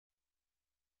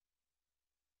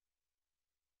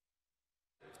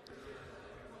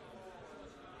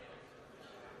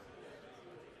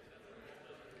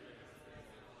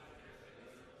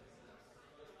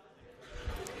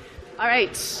All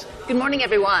right. Good morning,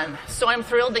 everyone. So I'm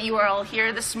thrilled that you are all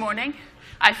here this morning.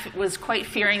 I was quite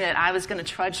fearing that I was going to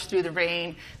trudge through the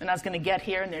rain, and I was going to get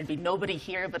here, and there'd be nobody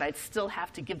here, but I'd still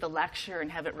have to give the lecture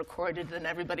and have it recorded, and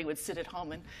everybody would sit at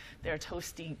home in their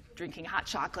toasty, drinking hot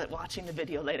chocolate, watching the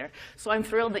video later. So I'm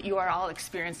thrilled that you are all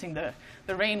experiencing the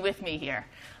rain with me here.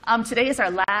 Today is our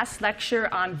last lecture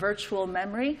on virtual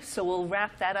memory, so we'll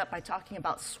wrap that up by talking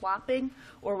about swapping,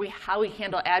 or how we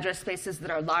handle address spaces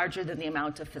that are larger than the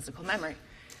amount of physical memory.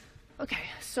 Okay,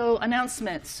 so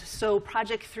announcements. So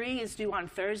Project 3 is due on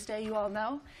Thursday, you all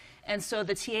know. And so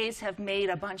the TAs have made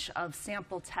a bunch of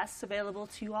sample tests available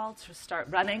to you all to start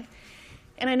running.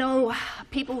 And I know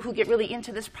people who get really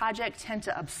into this project tend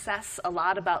to obsess a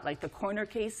lot about like the corner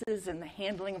cases and the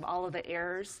handling of all of the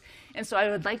errors. And so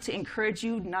I would like to encourage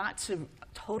you not to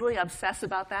totally obsess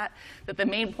about that, that the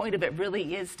main point of it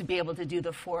really is to be able to do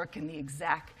the fork and the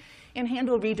exec and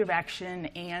handle redirection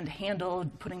and handle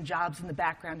putting jobs in the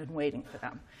background and waiting for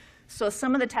them. So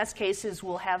some of the test cases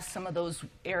will have some of those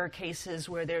error cases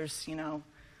where there's,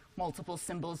 multiple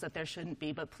symbols that there shouldn't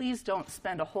be, but please don't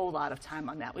spend a whole lot of time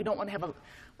on that. We don't want to have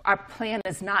our plan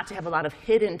is not to have a lot of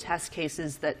hidden test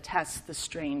cases that test the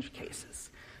strange cases.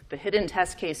 The hidden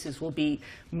test cases will be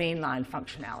mainline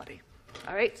functionality.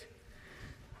 All right?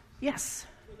 Yes?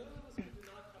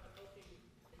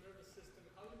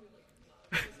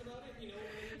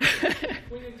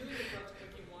 When you're doing the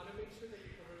project, you want to make sure that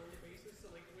you cover all the bases. So,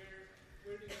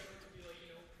 where do you want to be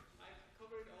I've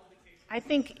covered all the cases? I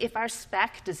think if our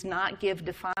spec does not give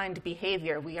defined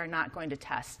behavior, we are not going to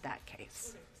test that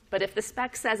case. Okay. But if the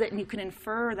spec says it and you can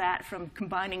infer that from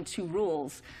combining two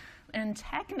rules, and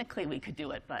technically we could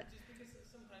do it, but... Just because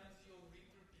sometimes you'll read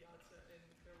through Piazza and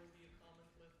there will be a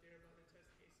comment left there about a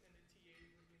test case, and the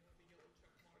TA would the yellow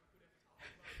check mark would have talked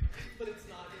about it. But it's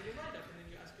not in your write-up, and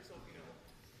then you ask yourself,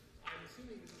 I'm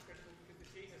assuming this is critical because the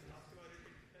TA has talked about it,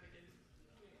 then again,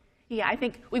 Yeah, I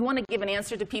think we want to give an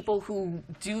answer to people who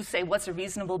do say what's a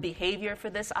reasonable behavior for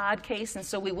this odd case, and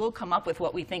so we will come up with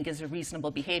what we think is a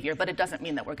reasonable behavior, but it doesn't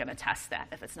mean that we're going to test that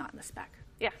if it's not in the spec.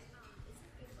 Yeah.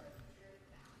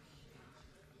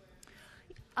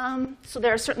 So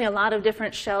there are certainly a lot of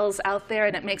different shells out there,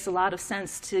 and it makes a lot of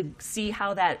sense to see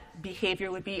how that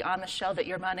behavior would be on the shell that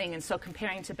you're running, and so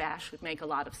comparing to bash would make a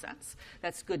lot of sense.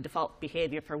 That's good default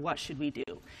behavior for what should we do.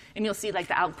 And you'll see like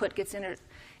the output gets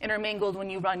intermingled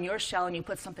when you run your shell and you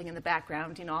put something in the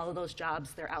background. All of those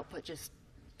jobs, their output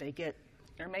they get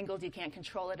intermingled. You can't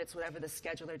control it. It's whatever the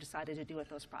scheduler decided to do with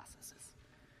those processes.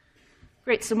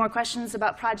 Great, some more questions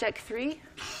about Project 3?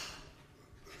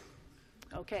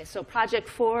 Okay, so Project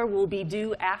 4 will be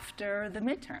due after the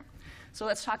midterm. So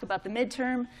let's talk about the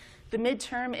midterm. The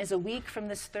midterm is a week from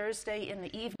this Thursday in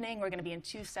the evening. We're going to be in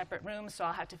 2 separate rooms, so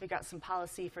I'll have to figure out some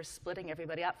policy for splitting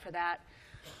everybody up for that.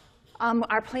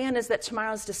 Our plan is that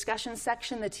tomorrow's discussion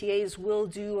section, the TAs will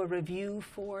do a review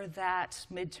for that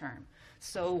midterm.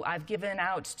 So I've given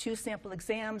out 2 sample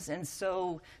exams, and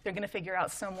so they're going to figure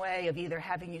out some way of either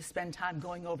having you spend time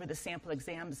going over the sample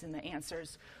exams and the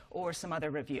answers or some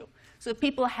other review. So if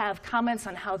people have comments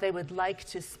on how they would like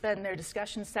to spend their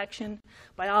discussion section,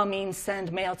 by all means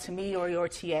send mail to me or your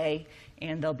TA,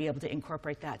 and they'll be able to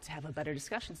incorporate that to have a better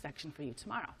discussion section for you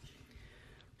tomorrow.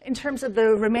 In terms of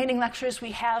the remaining lectures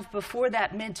we have before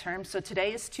that midterm, so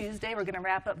today is Tuesday, we're going to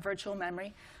wrap up virtual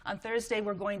memory. On Thursday,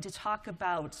 we're going to talk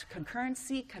about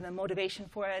concurrency, kind of motivation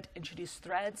for it, introduce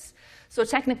threads. So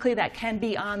technically, that can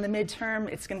be on the midterm.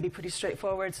 It's going to be pretty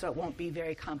straightforward, so it won't be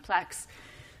very complex.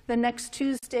 The next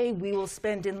Tuesday, we will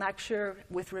spend in lecture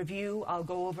with review. I'll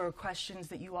go over questions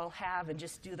that you all have and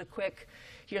just do the quick,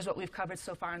 here's what we've covered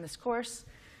so far in this course.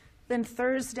 Then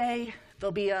Thursday,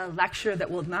 there'll be a lecture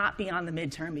that will not be on the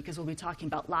midterm because we'll be talking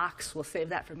about locks. We'll save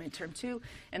that for midterm 2.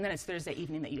 And then it's Thursday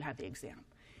evening that you have the exam.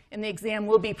 And the exam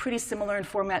will be pretty similar in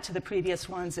format to the previous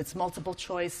ones. It's multiple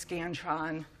choice,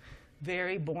 Scantron,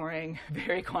 very boring,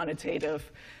 very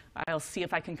quantitative. I'll see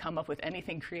if I can come up with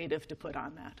anything creative to put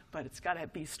on that. But it's got to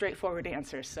be straightforward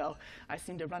answers, so I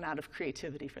seem to run out of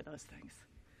creativity for those things.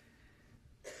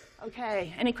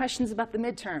 OK, any questions about the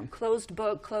midterm? Closed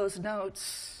book, closed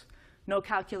notes. No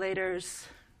calculators,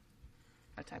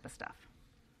 that type of stuff.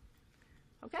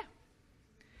 OK.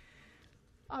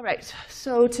 All right,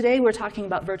 so today we're talking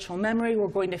about virtual memory. We're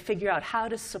going to figure out how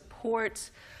to support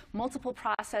multiple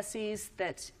processes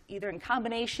that either in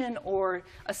combination or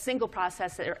a single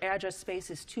process that your address space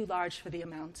is too large for the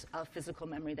amount of physical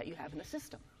memory that you have in the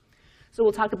system. So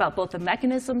we'll talk about both the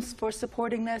mechanisms for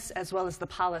supporting this as well as the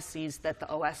policies that the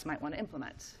OS might want to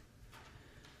implement.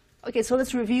 Okay, so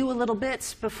let's review a little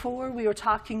bit. Before, we were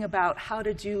talking about how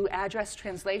to do address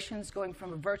translations, going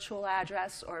from a virtual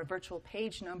address or a virtual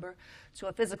page number to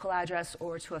a physical address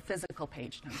or to a physical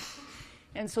page number.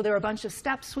 And so there are a bunch of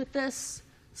steps with this.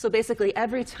 So basically,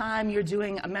 every time you're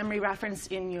doing a memory reference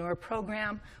in your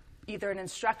program, either an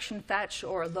instruction fetch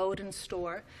or a load and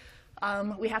store,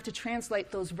 we have to translate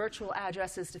those virtual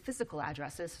addresses to physical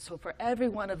addresses. So for every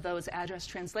one of those address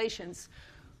translations,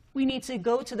 we need to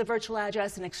go to the virtual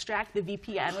address and extract the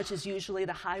VPN, which is usually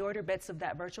the high-order bits of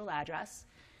that virtual address.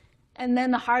 And then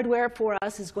the hardware for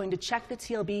us is going to check the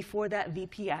TLB for that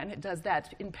VPN. It does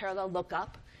that in parallel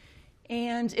lookup.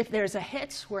 And if there's a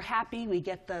hit, we're happy. We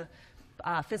get the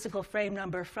physical frame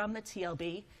number from the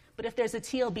TLB. But if there's a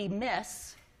TLB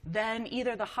miss, then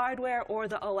either the hardware or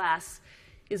the OS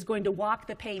is going to walk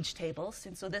the page tables.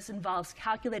 And so this involves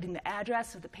calculating the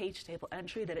address of the page table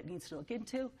entry that it needs to look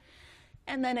into.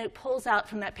 And then it pulls out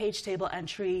from that page table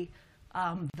entry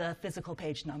the physical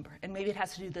page number. And maybe it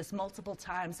has to do this multiple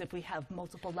times if we have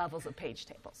multiple levels of page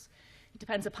tables. It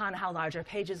depends upon how large our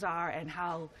pages are and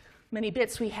how many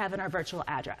bits we have in our virtual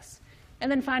address. And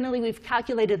then finally, we've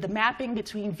calculated the mapping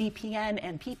between VPN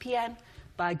and PPN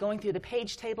by going through the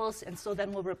page tables. And so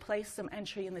then we'll replace some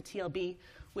entry in the TLB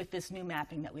with this new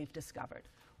mapping that we've discovered.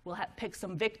 We'll pick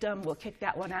some victim, we'll kick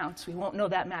that one out, so we won't know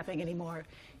that mapping anymore,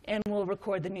 and we'll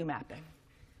record the new mapping.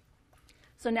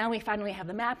 So now we finally have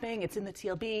the mapping, it's in the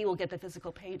TLB, we'll get the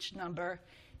physical page number,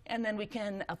 and then we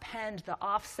can append the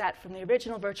offset from the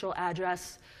original virtual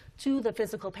address to the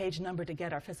physical page number to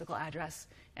get our physical address,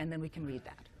 and then we can read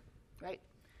that, right?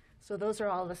 So those are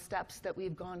all the steps that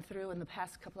we've gone through in the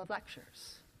past couple of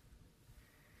lectures.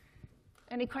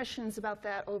 Any questions about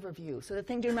that overview? So the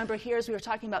thing to remember here is we were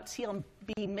talking about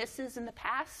TLB misses in the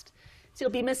past.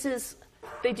 TLB misses,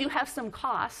 they do have some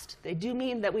cost. They do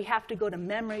mean that we have to go to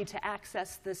memory to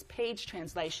access this page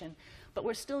translation, but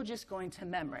we're still just going to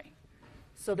memory.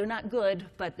 So they're not good,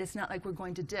 but it's not like we're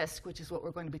going to disk, which is what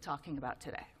we're going to be talking about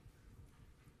today.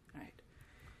 All right.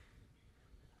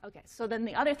 Okay, so then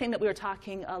the other thing that we were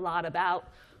talking a lot about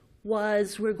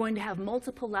was we're going to have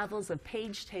multiple levels of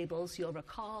page tables, you'll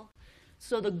recall.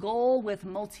 So the goal with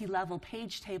multi-level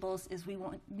page tables is we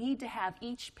need to have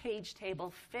each page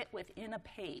table fit within a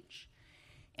page.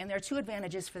 And there are two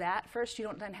advantages for that. First, you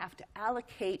don't then have to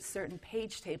allocate certain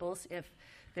page tables if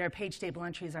their page table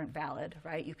entries aren't valid,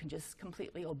 right? You can just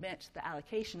completely omit the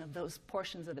allocation of those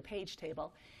portions of the page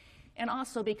table. And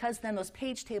also, because then those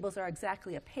page tables are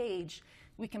exactly a page,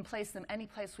 we can place them any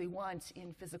place we want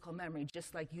in physical memory,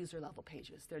 just like user-level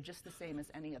pages. They're just the same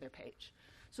as any other page.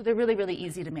 So they're really, really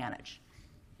easy to manage.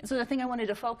 And so the thing I wanted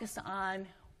to focus on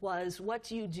was what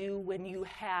do you do when you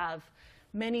have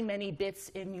many, many bits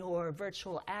in your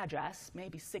virtual address,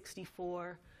 maybe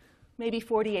 64, maybe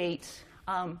 48.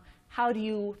 How do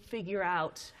you figure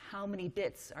out how many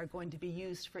bits are going to be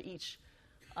used for each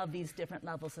of these different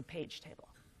levels of page table?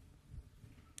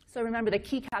 So remember, the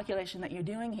key calculation that you're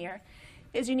doing here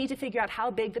is you need to figure out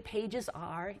how big the pages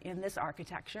are in this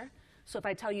architecture. So if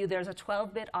I tell you there's a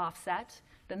 12-bit offset,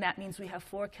 then that means we have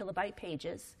 4 kilobyte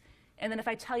pages. And then if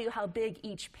I tell you how big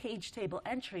each page table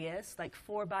entry is, like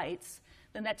 4 bytes,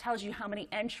 then that tells you how many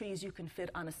entries you can fit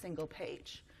on a single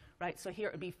page, right? So here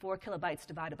it would be 4 kilobytes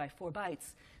divided by 4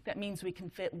 bytes. That means we can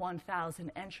fit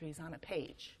 1,000 entries on a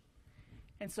page.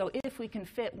 And so if we can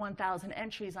fit 1,000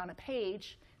 entries on a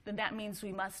page, then that means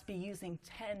we must be using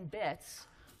 10 bits,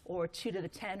 or 2 to the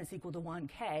 10 is equal to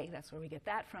 1K. That's where we get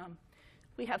that from.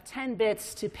 We have 10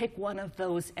 bits to pick one of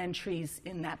those entries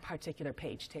in that particular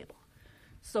page table.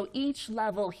 So each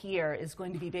level here is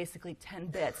going to be basically 10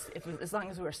 bits, as long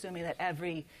as we're assuming that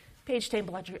every page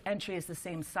table entry is the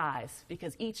same size,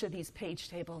 because each of these page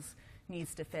tables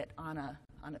needs to fit on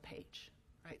a page,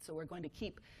 right? So we're going to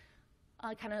keep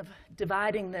kind of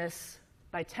dividing this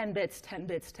by 10 bits, 10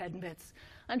 bits, 10 bits,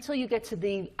 until you get to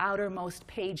the outermost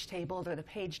page table or the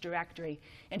page directory,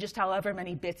 and just however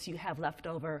many bits you have left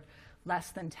over,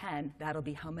 less than 10, that'll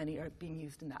be how many are being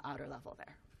used in the outer level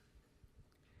there.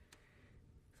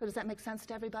 So does that make sense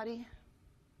to everybody?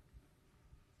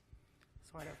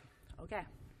 Sort of. Okay.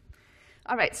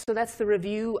 All right, so that's the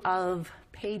review of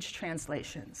page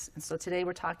translations. And so today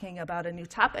we're talking about a new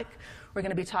topic. We're going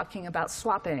to be talking about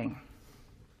swapping.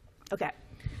 Okay.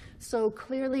 So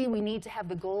clearly we need to have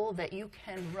the goal that you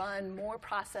can run more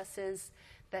processes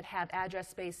that have address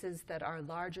spaces that are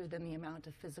larger than the amount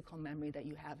of physical memory that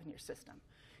you have in your system.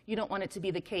 You don't want it to be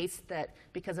the case that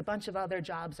because a bunch of other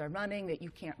jobs are running that you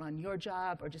can't run your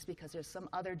job, or just because there's some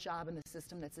other job in the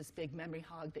system that's this big memory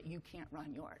hog that you can't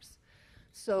run yours.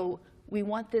 So we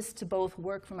want this to both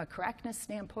work from a correctness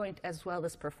standpoint as well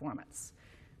as performance.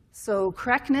 So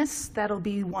correctness, that'll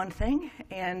be one thing,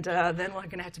 and then we're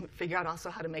going to have to figure out also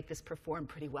how to make this perform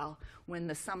pretty well when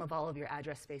the sum of all of your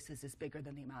address spaces is bigger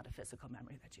than the amount of physical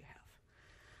memory that you have.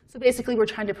 So basically, we're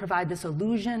trying to provide this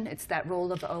illusion. It's that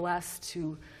role of the OS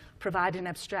to provide an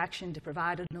abstraction, to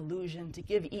provide an illusion, to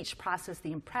give each process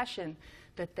the impression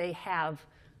that they have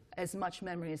as much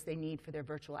memory as they need for their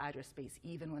virtual address space,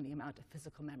 even when the amount of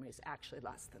physical memory is actually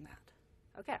less than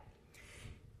that. Okay.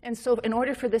 And so in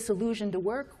order for this illusion to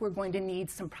work, we're going to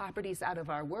need some properties out of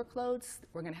our workloads.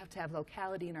 We're going to have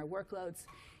locality in our workloads.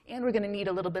 And we're going to need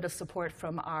a little bit of support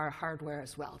from our hardware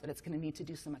as well, that it's going to need to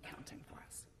do some accounting for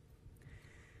us.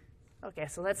 OK,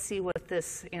 so let's see what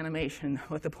this animation,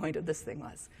 what the point of this thing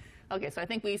was. OK, so I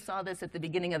think we saw this at the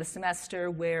beginning of the semester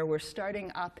where we're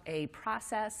starting up a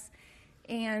process.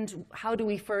 And how do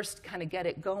we first kind of get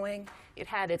it going? It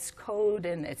had its code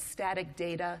and its static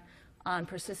data on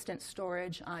persistent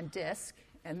storage on disk.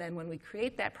 And then when we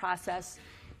create that process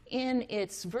in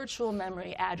its virtual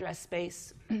memory address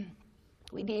space,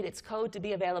 we need its code to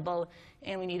be available,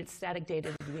 and we need its static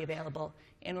data to be available.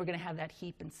 And we're going to have that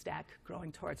heap and stack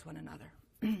growing towards one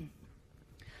another.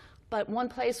 But one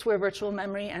place where virtual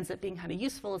memory ends up being kind of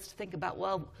useful is to think about,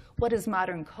 well, what does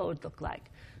modern code look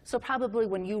like? So probably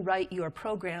when you write your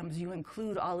programs, you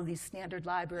include all of these standard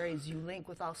libraries. You link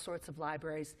with all sorts of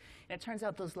libraries. And it turns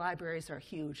out those libraries are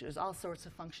huge. There's all sorts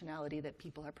of functionality that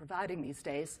people are providing these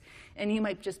days. And you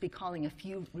might just be calling a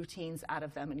few routines out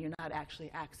of them, and you're not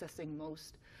actually accessing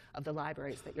most of the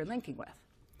libraries that you're linking with.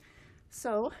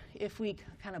 So if we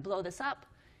kind of blow this up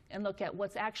and look at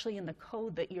what's actually in the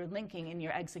code that you're linking in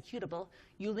your executable,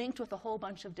 you linked with a whole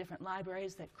bunch of different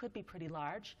libraries that could be pretty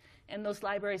large. And those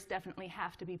libraries definitely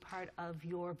have to be part of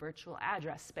your virtual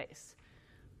address space.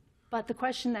 But the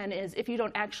question then is, if you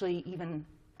don't actually even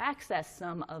access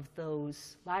some of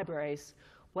those libraries,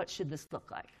 what should this look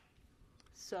like?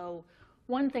 So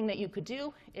one thing that you could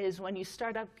do is when you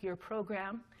start up your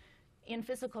program, in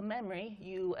physical memory,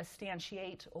 you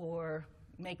instantiate or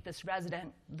make this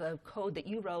resident, the code that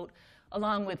you wrote,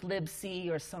 along with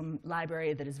libc or some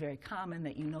library that is very common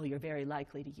that you know you're very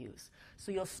likely to use.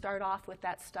 So you'll start off with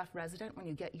that stuff resident when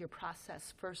you get your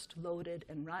process first loaded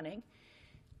and running.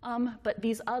 But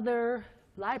these other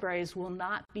libraries will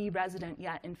not be resident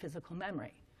yet in physical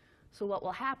memory. So what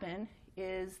will happen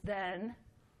is then,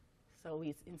 so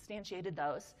we instantiated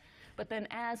those, but then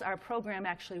as our program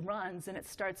actually runs and it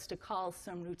starts to call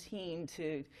some routine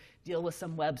to deal with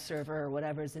some web server or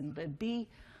whatever's in libc,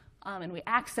 and we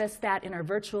access that in our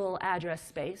virtual address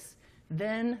space,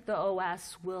 then the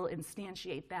OS will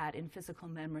instantiate that in physical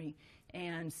memory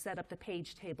and set up the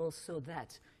page tables so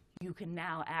that you can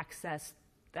now access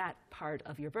that part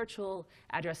of your virtual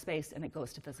address space, and it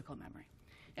goes to physical memory.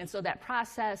 And so that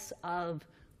process of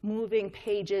moving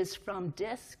pages from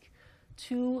disk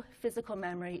to physical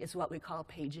memory is what we call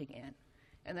paging in.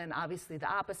 And then obviously the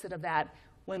opposite of that,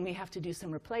 when we have to do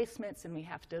some replacements and we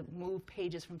have to move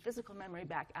pages from physical memory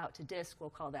back out to disk, we'll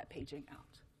call that paging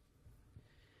out.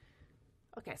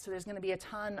 OK, so there's going to be a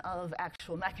ton of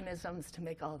actual mechanisms to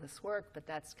make all of this work, but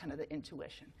that's kind of the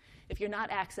intuition. If you're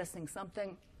not accessing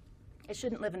something, it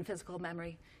shouldn't live in physical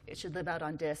memory. It should live out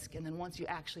on disk. And then once you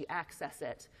actually access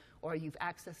it, or you've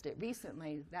accessed it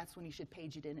recently, that's when you should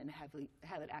page it in and have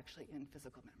it actually in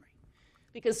physical memory.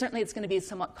 Because certainly it's going to be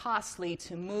somewhat costly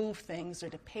to move things or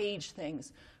to page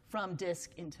things from disk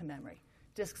into memory.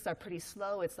 Disks are pretty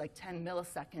slow. It's like 10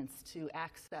 milliseconds to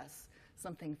access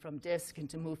something from disk and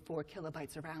to move 4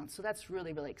 kilobytes around. So that's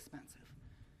really, really expensive.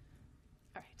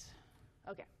 All right.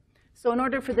 OK. So in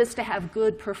order for this to have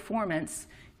good performance,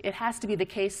 it has to be the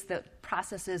case that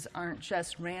processes aren't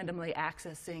just randomly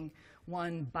accessing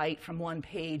 1 byte from one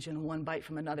page and 1 byte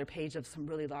from another page of some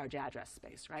really large address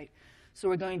space, right? So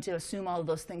we're going to assume all of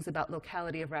those things about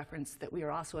locality of reference that we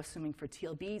are also assuming for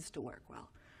TLBs to work well,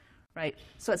 right?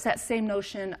 So it's that same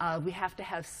notion of we have to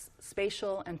have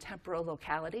spatial and temporal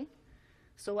locality.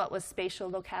 So what was spatial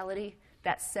locality?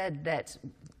 That said that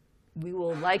we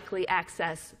will likely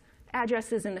access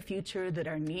addresses in the future that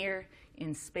are near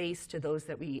in space to those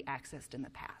that we accessed in the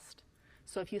past.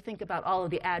 So if you think about all of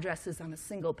the addresses on a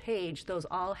single page, those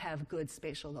all have good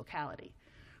spatial locality,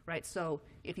 right? So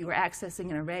if you were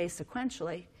accessing an array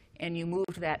sequentially and you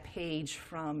moved that page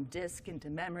from disk into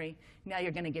memory, now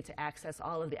you're going to get to access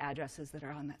all of the addresses that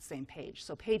are on that same page.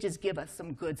 So pages give us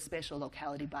some good spatial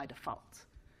locality by default.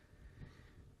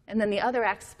 And then the other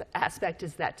aspect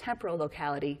is that temporal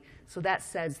locality. So that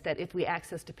says that if we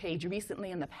accessed a page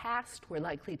recently in the past, we're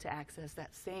likely to access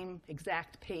that same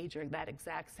exact page or that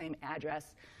exact same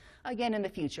address again in the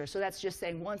future. So that's just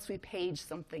saying once we page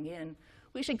something in,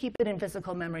 we should keep it in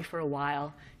physical memory for a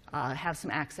while. have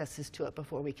some accesses to it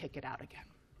before we kick it out again.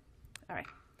 All right.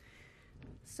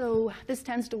 So this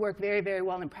tends to work very, very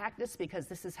well in practice because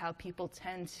this is how people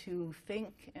tend to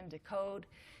think and decode.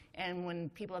 And when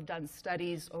people have done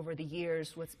studies over the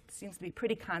years, what seems to be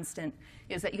pretty constant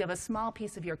is that you have a small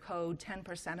piece of your code,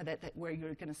 10% of it, where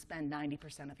you're going to spend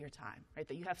 90% of your time, right?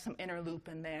 That you have some inner loop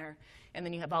in there, and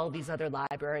then you have all of these other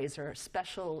libraries or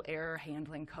special error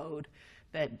handling code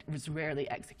that is rarely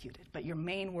executed. But your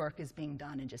main work is being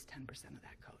done in just 10% of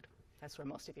that code. That's where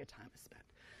most of your time is spent.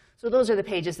 So those are the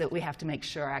pages that we have to make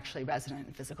sure are actually resident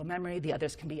in physical memory. The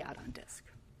others can be out on disk.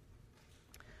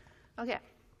 Okay.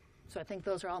 So I think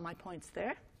those are all my points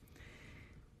there.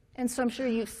 And so I'm sure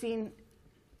you've seen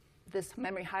this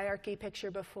memory hierarchy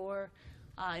picture before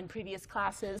in previous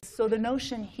classes. So the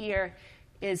notion here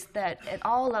is that at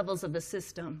all levels of the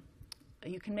system,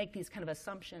 you can make these kind of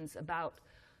assumptions about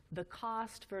the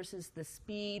cost versus the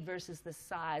speed versus the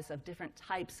size of different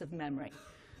types of memory.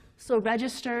 So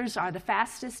registers are the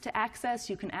fastest to access.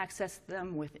 You can access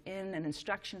them within an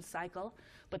instruction cycle,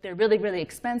 but they're really, really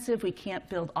expensive. We can't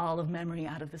build all of memory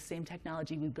out of the same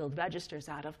technology we build registers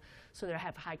out of. So they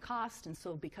have high cost, and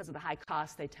so because of the high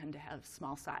cost, they tend to have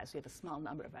small size. We have a small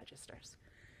number of registers.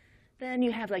 Then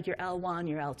you have like your L1,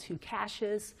 your L2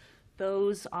 caches.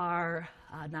 Those are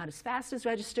not as fast as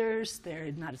registers.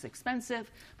 They're not as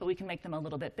expensive, but we can make them a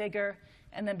little bit bigger.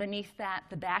 And then beneath that,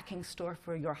 the backing store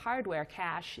for your hardware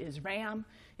cache is RAM.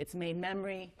 It's main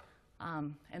memory.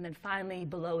 And then finally,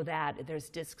 below that, there's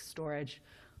disk storage.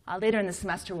 Later in the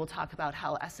semester, we'll talk about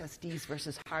how SSDs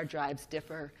versus hard drives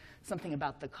differ, something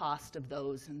about the cost of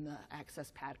those and the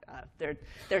access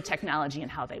their technology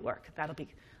and how they work. That'll be,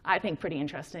 I think, pretty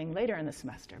interesting later in the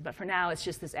semester. But for now, it's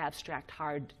just this abstract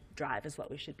hard drive is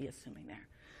what we should be assuming there.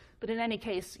 But in any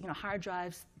case, hard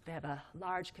drives, they have a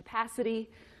large capacity.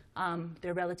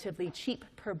 They're relatively cheap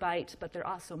per byte, but they're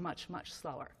also much, much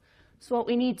slower. So what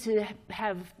we need to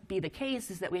have be the case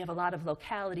is that we have a lot of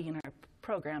locality in our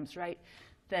programs, right?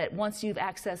 That once you've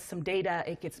accessed some data,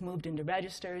 it gets moved into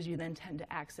registers. You then tend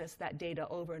to access that data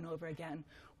over and over again.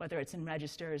 Whether it's in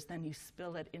registers, then you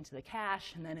spill it into the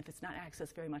cache, and then if it's not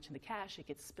accessed very much in the cache, it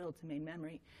gets spilled to main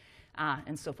memory,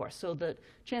 and so forth. So the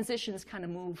transitions kind of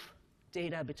move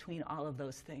data between all of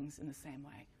those things in the same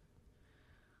way.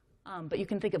 But you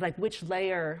can think of like which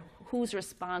layer, who's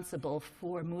responsible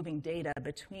for moving data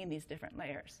between these different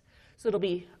layers. So it'll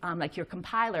be like your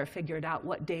compiler figured out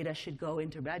what data should go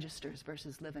into registers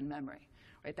versus live in memory,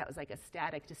 right? That was like a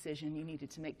static decision. You needed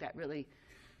to make that really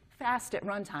fast at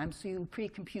runtime, so you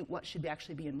pre-compute what should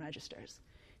actually be in registers.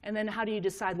 And then how do you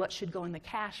decide what should go in the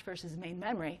cache versus main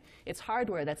memory? It's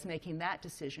hardware that's making that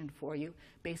decision for you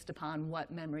based upon what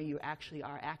memory you actually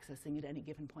are accessing at any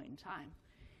given point in time.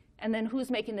 And then who's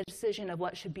making the decision of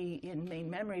what should be in main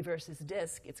memory versus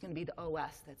disk? It's going to be the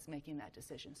OS that's making that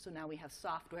decision. So now we have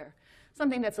software,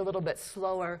 something that's a little bit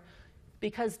slower.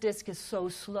 Because disk is so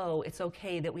slow, it's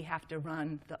okay that we have to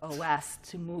run the OS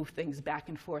to move things back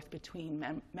and forth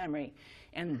between memory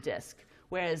and the disk.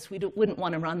 Whereas we wouldn't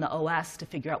want to run the OS to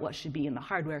figure out what should be in the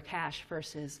hardware cache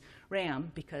versus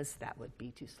RAM, because that would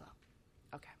be too slow.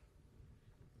 OK.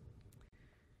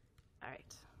 All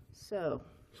right. So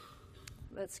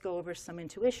let's go over some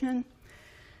intuition.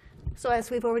 So as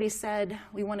we've already said,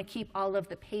 we want to keep all of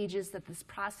the pages that this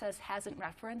process hasn't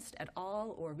referenced at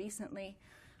all or recently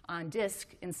on disk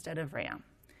instead of RAM.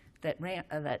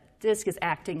 That disk is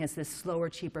acting as this slower,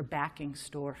 cheaper backing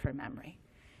store for memory.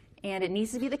 And it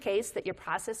needs to be the case that your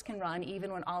process can run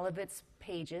even when all of its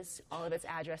pages, all of its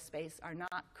address space are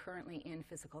not currently in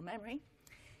physical memory.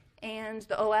 And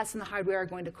the OS and the hardware are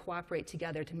going to cooperate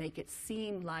together to make it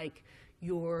seem like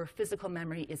your physical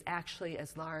memory is actually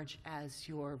as large as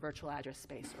your virtual address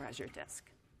space or as your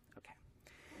disk. Okay.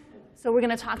 So we're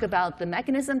going to talk about the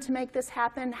mechanism to make this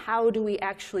happen. How do we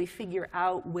actually figure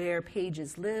out where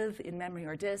pages live in memory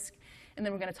or disk? And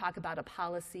then we're going to talk about a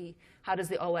policy. How does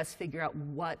the OS figure out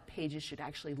what pages should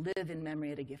actually live in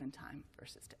memory at a given time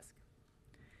versus disk?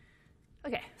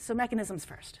 Okay, so mechanisms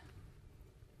first.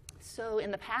 So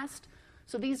in the past,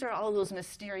 so these are all those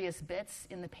mysterious bits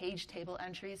in the page table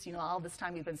entries. All this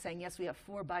time we've been saying, yes, we have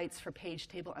 4 bytes for page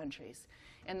table entries.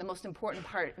 And the most important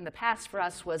part in the past for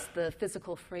us was the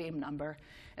physical frame number.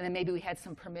 And then maybe we had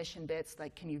some permission bits,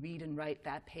 like can you read and write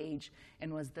that page,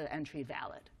 and was the entry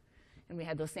valid? And we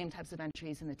had those same types of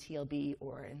entries in the TLB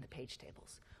or in the page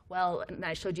tables. Well, and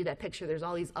I showed you that picture. There's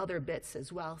all these other bits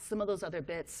as well. Some of those other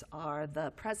bits are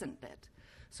the present bit.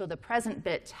 So the present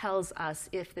bit tells us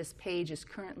if this page is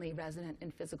currently resident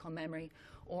in physical memory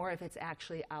or if it's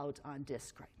actually out on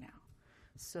disk right now.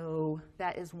 So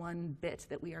that is one bit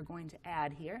that we are going to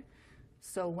add here.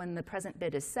 So when the present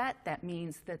bit is set, that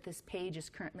means that this page is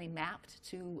currently mapped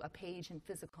to a page in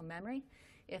physical memory.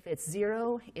 If it's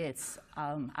 0, it's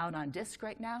out on disk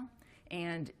right now.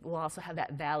 And we'll also have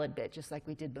that valid bit, just like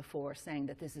we did before, saying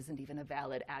that this isn't even a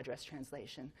valid address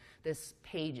translation. This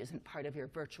page isn't part of your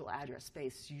virtual address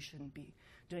space. You shouldn't be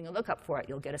doing a lookup for it.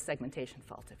 You'll get a segmentation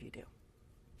fault if you do.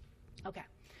 OK.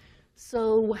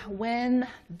 So when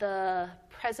the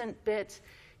present bit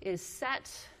is set,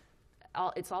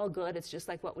 it's all good. It's just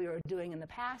like what we were doing in the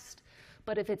past.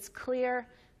 But if it's clear,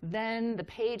 then the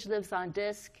page lives on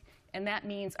disk. And that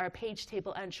means our page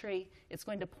table entry is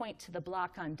going to point to the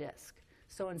block on disk.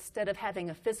 So instead of having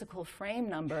a physical frame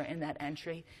number in that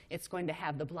entry, it's going to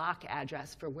have the block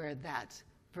address for where that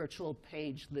virtual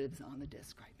page lives on the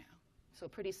disk right now. So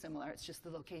pretty similar. It's just the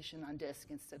location on disk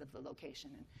instead of the location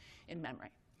in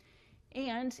memory.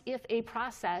 And if a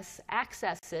process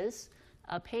accesses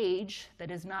a page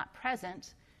that is not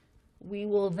present, we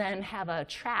will then have a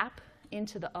trap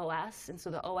into the OS, and so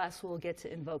the OS will get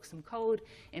to invoke some code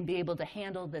and be able to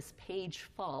handle this page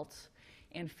fault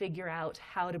and figure out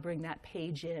how to bring that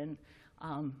page in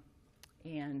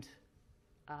and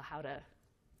how to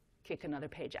kick another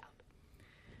page out.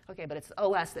 OK, but it's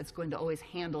OS that's going to always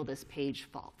handle this page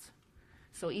fault.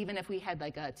 So even if we had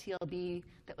like a TLB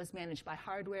that was managed by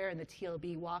hardware and the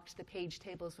TLB walked the page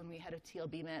tables when we had a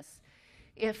TLB miss,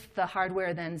 if the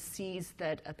hardware then sees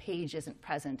that a page isn't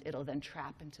present, it'll then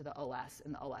trap into the OS,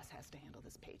 and the OS has to handle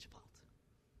this page fault.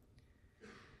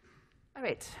 All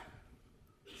right,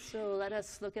 so let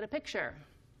us look at a picture.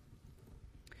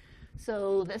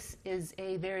 So this is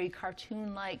a very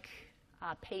cartoon-like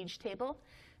page table,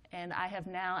 and I have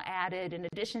now added, in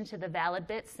addition to the valid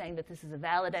bits, saying that this is a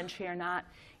valid entry or not,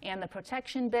 and the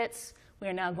protection bits, we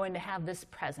are now going to have this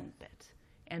present bit.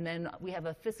 And then we have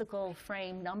a physical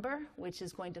frame number, which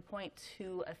is going to point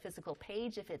to a physical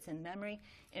page if it's in memory,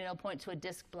 and it'll point to a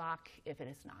disk block if it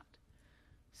is not.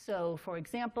 So for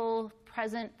example,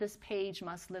 present, this page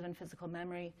must live in physical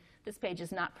memory. This page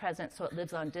is not present, so it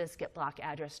lives on disk at block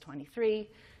address 23.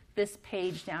 This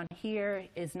page down here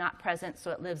is not present,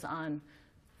 so it lives on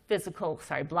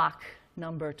block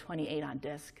number 28 on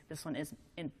disk. This one is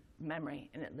in memory,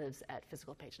 and it lives at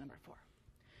physical page number 4.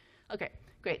 OK,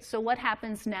 great. So what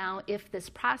happens now if this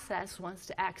process wants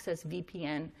to access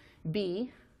VPN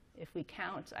B? If we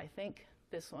count, I think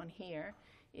this one here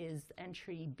is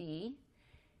entry B.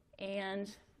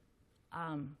 And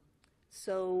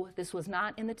so this was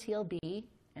not in the TLB.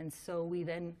 And so we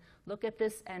then look at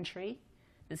this entry.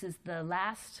 This is the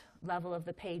last level of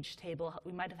the page table.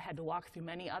 We might have had to walk through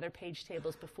many other page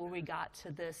tables before we got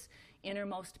to this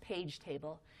innermost page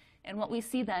table. And what we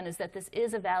see then is that this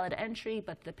is a valid entry,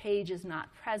 but the page is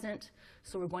not present.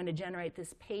 So we're going to generate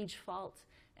this page fault.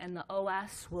 And the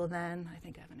OS will then, I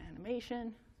think I have an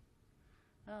animation.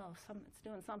 Oh, it's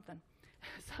doing something.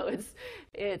 So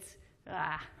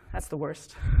that's the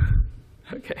worst.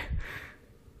 OK.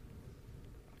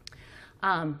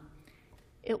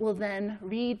 It will then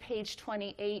read page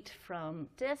 28 from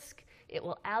disk. It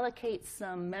will allocate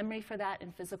some memory for that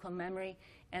in physical memory.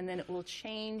 And then it will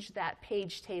change that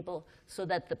page table so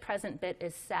that the present bit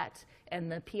is set,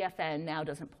 and the PFN now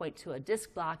doesn't point to a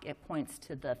disk block. It points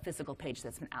to the physical page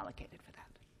that's been allocated for that.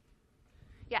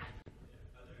 Yeah? Are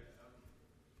there,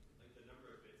 like the number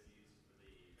of bits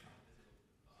used for the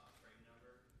physical frame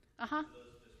number, do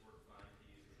those just work fine to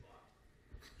use the block?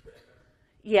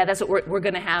 Yeah, that's what we're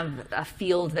going to have a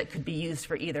field that could be used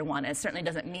for either one. It certainly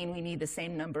doesn't mean we need the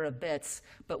same number of bits,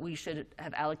 but we should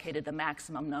have allocated the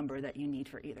maximum number that you need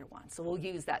for either one. So we'll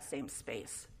use that same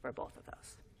space for both of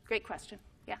those. Great question.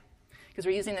 Yeah, because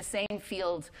we're using the same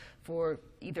field for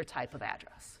either type of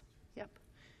address. Yep.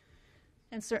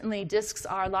 And certainly disks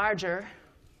are larger,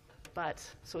 but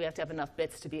so we have to have enough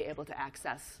bits to be able to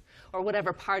access, or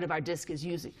whatever part of our disk is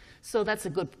using. So that's a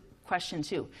good question,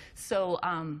 too. So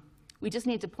we just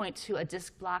need to point to a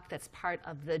disk block that's part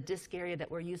of the disk area that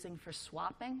we're using for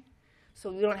swapping. So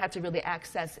you don't have to really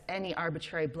access any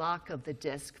arbitrary block of the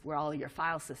disk where all your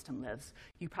file system lives.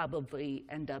 You probably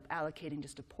end up allocating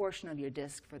just a portion of your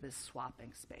disk for this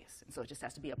swapping space. And so it just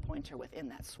has to be a pointer within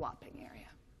that swapping area.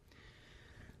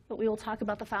 But we will talk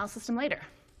about the file system later.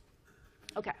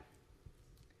 OK.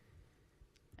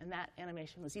 And that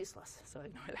animation was useless, so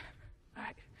ignore that. All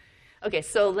right. OK,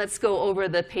 so let's go over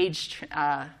the page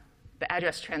the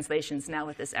address translations now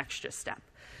with this extra step.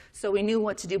 So we knew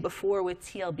what to do before with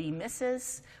TLB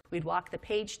misses. We'd walk the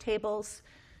page tables.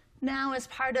 Now, as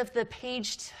part of the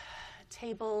page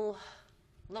table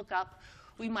lookup,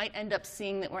 we might end up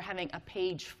seeing that we're having a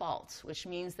page fault, which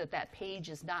means that that page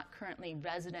is not currently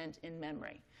resident in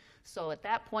memory. So at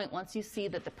that point, once you see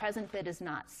that the present bit is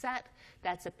not set,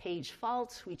 that's a page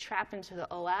fault. We trap into the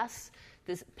OS.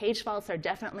 This page faults are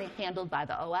definitely handled by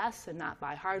the OS and not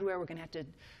by hardware. We're going to have to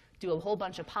do a whole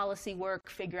bunch of policy work,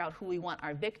 figure out who we want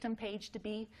our victim page to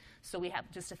be. So we have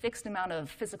just a fixed amount of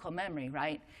physical memory,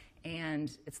 right?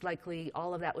 And it's likely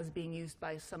all of that was being used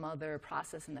by some other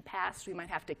process in the past. We might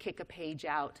have to kick a page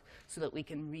out so that we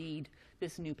can read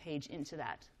this new page into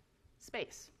that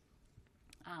space.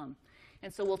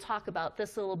 And so we'll talk about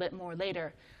this a little bit more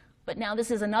later. But now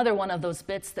this is another one of those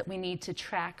bits that we need to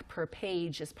track per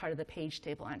page as part of the page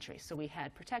table entry. So we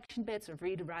had protection bits of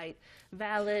read, write,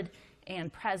 valid,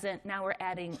 and present. Now we're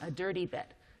adding a dirty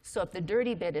bit. So if the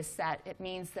dirty bit is set, it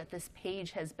means that this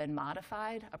page has been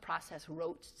modified. A process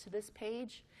wrote to this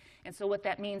page. And so what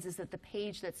that means is that the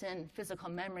page that's in physical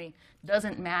memory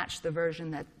doesn't match the version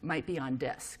that might be on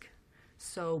disk.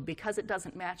 So because it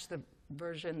doesn't match the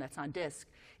version that's on disk,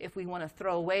 if we want to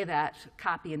throw away that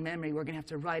copy in memory, we're going to have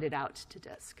to write it out to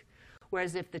disk.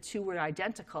 Whereas if the two were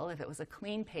identical, if it was a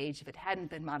clean page, if it hadn't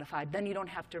been modified, then you don't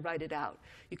have to write it out.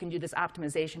 You can do this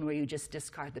optimization where you just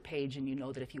discard the page and you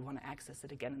know that if you want to access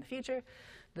it again in the future,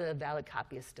 the valid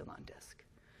copy is still on disk.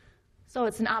 So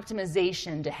it's an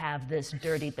optimization to have this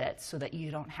dirty bit so that you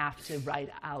don't have to write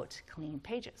out clean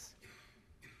pages.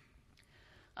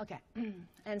 Okay,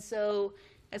 and so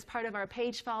as part of our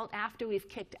page fault, after we've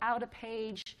kicked out a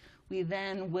page, we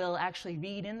then will actually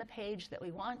read in the page that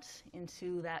we want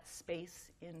into that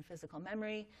space in physical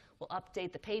memory. We'll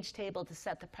update the page table to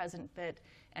set the present bit,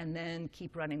 and then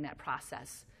keep running that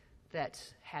process that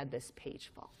had this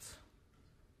page fault.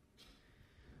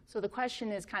 So the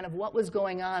question is kind of what was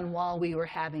going on while we were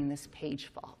having this page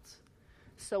fault.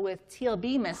 So with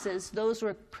TLB misses, those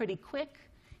were pretty quick.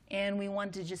 And we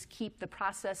wanted to just keep the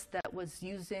process that was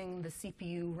using the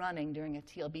CPU running during a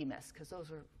TLB miss, because those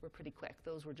were pretty quick.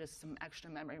 Those were just some extra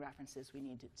memory references we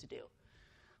needed to do.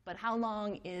 But how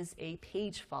long is a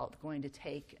page fault going to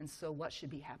take? And so what should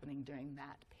be happening during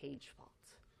that page fault?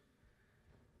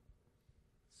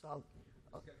 So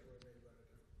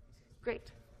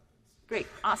great. Great,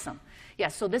 awesome. Yeah,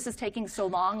 so this is taking so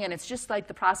long, and it's just like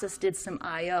the process did some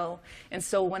I/O. And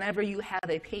so whenever you have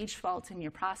a page fault in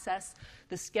your process,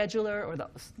 the scheduler or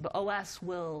the OS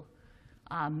will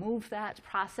move that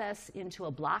process into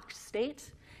a blocked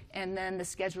state, and then the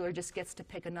scheduler just gets to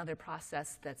pick another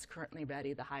process that's currently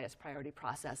ready, the highest priority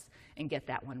process, and get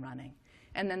that one running.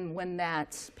 And then when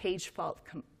that page fault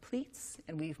completes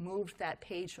and we've moved that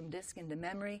page from disk into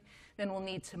memory, then we'll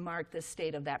need to mark the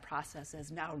state of that process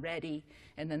as now ready,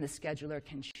 and then the scheduler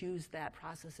can choose that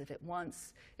process if it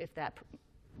wants. If that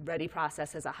ready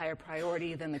process has a higher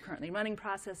priority than the currently running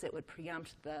process, it would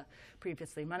preempt the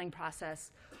previously running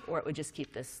process, or it would just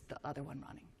keep the other one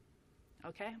running.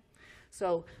 Okay?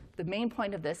 So the main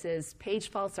point of this is page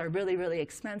faults are really, really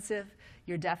expensive.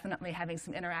 You're definitely having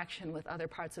some interaction with other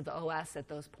parts of the OS at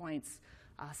those points,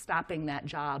 stopping that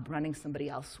job, running somebody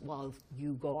else while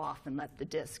you go off and let the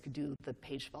disk do the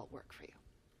page fault work for you.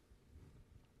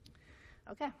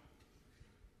 Okay.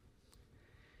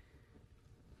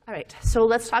 All right, so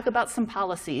let's talk about some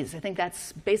policies. I think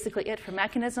that's basically it for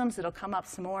mechanisms. It'll come up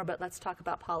some more, but let's talk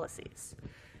about policies.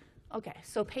 Okay,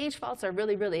 so page faults are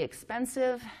really, really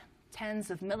expensive.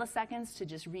 Tens of milliseconds to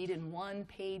just read in one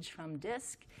page from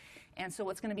disk. And so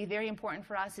what's going to be very important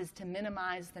for us is to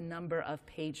minimize the number of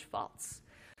page faults.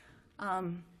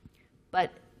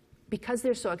 But because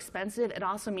they're so expensive, it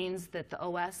also means that the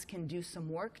OS can do some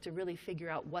work to really figure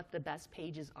out what the best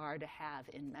pages are to have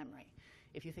in memory.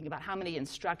 If you think about how many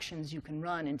instructions you can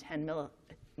run in 10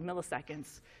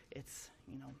 milliseconds, it's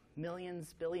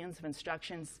millions, billions of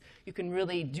instructions. You can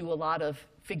really do a lot of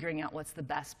figuring out what's the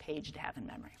best page to have in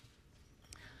memory.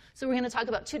 So we're going to talk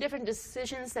about two different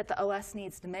decisions that the OS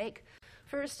needs to make.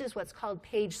 First is what's called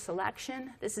page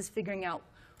selection. This is figuring out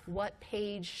what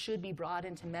page should be brought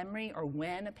into memory or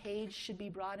when a page should be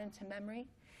brought into memory.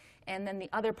 And then the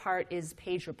other part is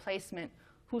page replacement.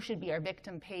 Who should be our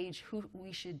victim page? Who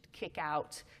we should kick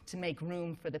out to make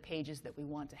room for the pages that we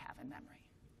want to have in memory.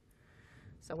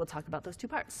 So we'll talk about those two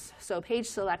parts. So page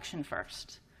selection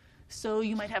first. So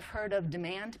you might have heard of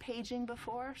demand paging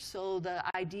before. So the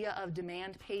idea of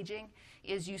demand paging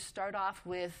is you start off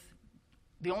with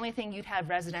the only thing you'd have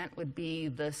resident would be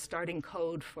the starting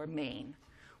code for main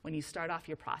when you start off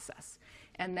your process.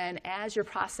 And then as your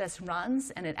process runs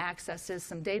and it accesses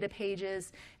some data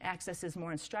pages, accesses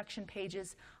more instruction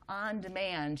pages, on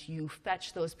demand, you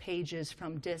fetch those pages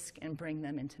from disk and bring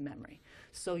them into memory.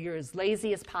 So you're as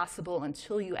lazy as possible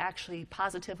until you actually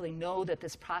positively know that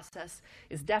this process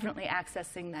is definitely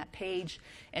accessing that page,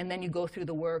 and then you go through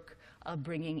the work of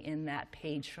bringing in that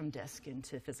page from disk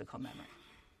into physical memory.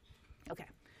 Okay.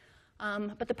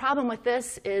 But the problem with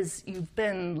this is you've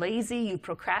been lazy, you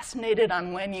procrastinated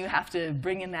on when you have to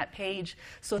bring in that page.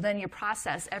 So then your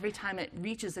process, every time it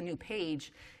reaches a new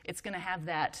page, it's going to have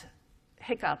that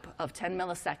hiccup of 10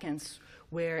 milliseconds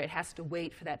where it has to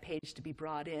wait for that page to be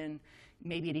brought in.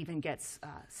 Maybe it even gets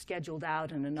scheduled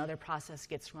out and another process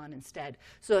gets run instead.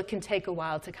 So it can take a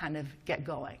while to kind of get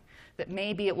going. That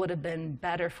maybe it would have been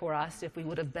better for us if we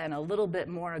would have been a little bit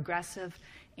more aggressive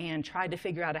and tried to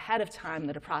figure out ahead of time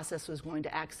that a process was going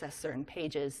to access certain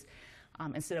pages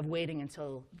instead of waiting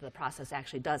until the process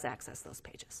actually does access those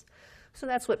pages. So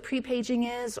that's what pre-paging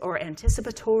is, or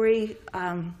anticipatory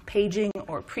paging,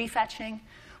 or prefetching,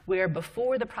 where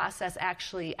before the process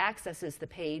actually accesses the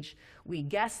page, we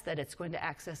guess that it's going to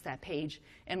access that page,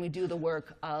 and we do the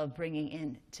work of bringing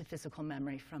in to physical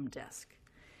memory from disk.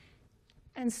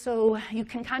 And so you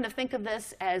can kind of think of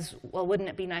this as, well, wouldn't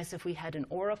it be nice if we had an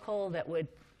oracle that would,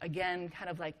 again, kind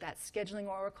of like that scheduling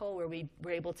oracle where we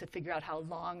were able to figure out how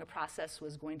long a process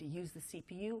was going to use the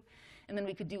CPU, and then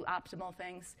we could do optimal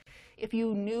things. If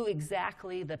you knew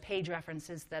exactly the page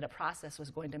references that a process was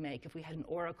going to make, if we had an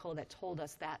oracle that told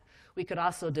us that, we could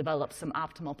also develop some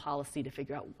optimal policy to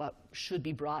figure out what should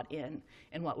be brought in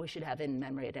and what we should have in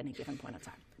memory at any given point in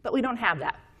time. But we don't have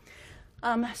that.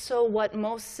 So what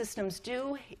most systems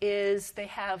do is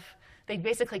they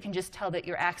basically can just tell that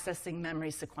you're accessing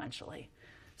memory sequentially.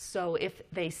 So if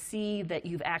they see that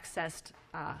you've accessed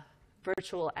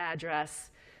virtual address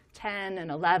 10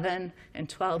 and 11 and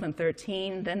 12 and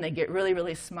 13, then they get really,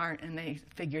 really smart and they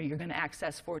figure you're going to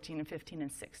access 14 and 15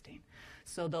 and 16.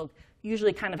 So they'll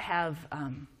usually kind of have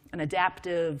an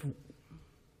adaptive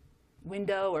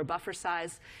window or buffer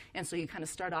size, and so you kind of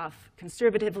start off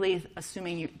conservatively,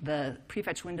 assuming the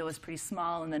prefetch window is pretty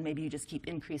small, and then maybe you just keep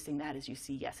increasing that as you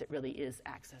see, yes, it really is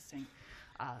accessing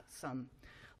some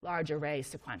large array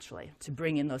sequentially to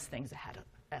bring in those things ahead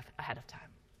of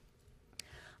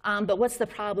time. But what's the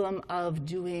problem of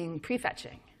doing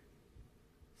prefetching?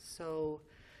 So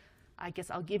I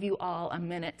guess I'll give you all a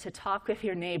minute to talk with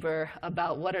your neighbor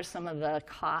about what are some of the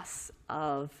costs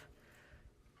of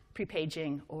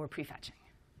prepaging or prefetching.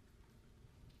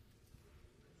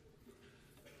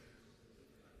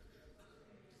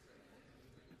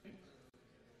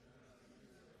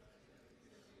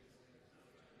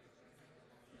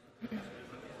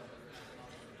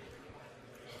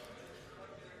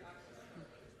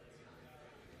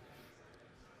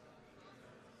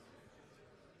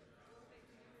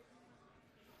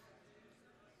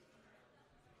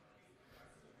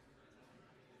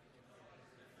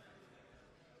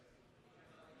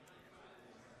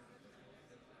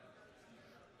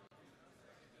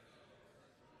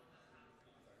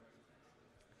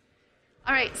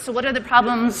 All right, so what are the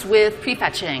problems with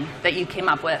prefetching that you came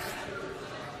up with?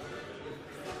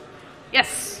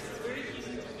 Yes?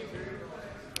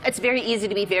 It's very easy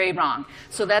to be very wrong.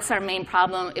 So that's our main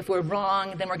problem. If we're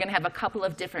wrong, then we're going to have a couple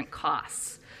of different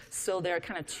costs. So there are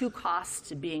kind of two costs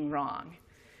to being wrong.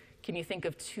 Can you think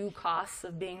of two costs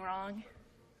of being wrong?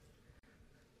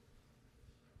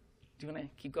 Do you want to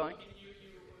keep going?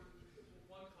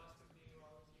 One cost of being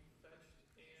wrong is you fetched and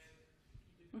you didn't actually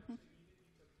need it,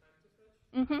 you took time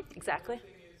to fetch. Exactly. The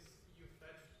other thing is you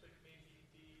fetched, like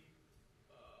maybe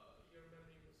your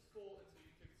memory was full, and so you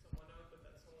kicked someone out, but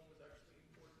that someone was actually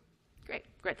important.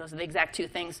 Great. Those are the exact two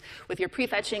things. With your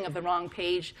prefetching of the wrong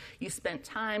page, you spent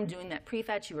time doing that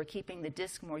prefetch. You were keeping the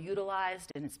disk more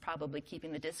utilized, and it's probably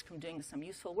keeping the disk from doing some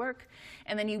useful work.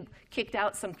 And then you kicked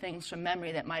out some things from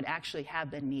memory that might actually have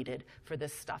been needed for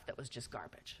this stuff that was just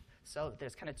garbage. So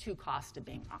there's kind of two costs to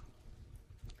being wrong.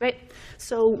 Great.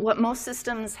 So what most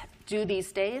systems do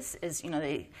these days is,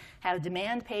 they have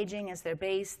demand paging as their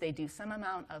base. They do some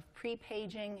amount of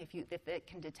pre-paging if it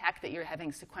can detect that you're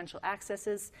having sequential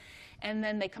accesses. And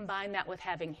then they combine that with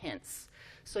having hints.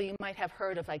 So you might have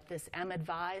heard of like this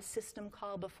M-advise system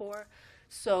call before.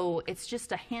 So it's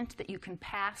just a hint that you can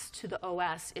pass to the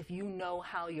OS if you know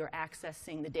how you're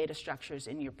accessing the data structures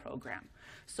in your program.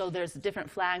 So there's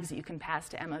different flags that you can pass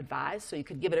to M-advise. So you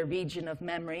could give it a region of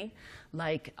memory,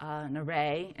 like an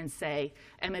array, and say,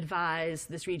 M-advise,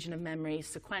 this region of memory,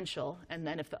 sequential. And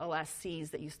then if the OS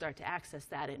sees that you start to access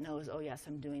that, it knows, oh, yes,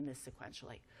 I'm doing this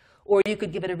sequentially. Or you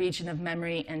could give it a region of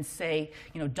memory and say,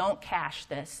 don't cache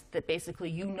this, that basically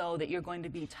you know that you're going to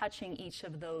be touching each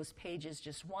of those pages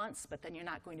just once, but then you're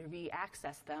not going to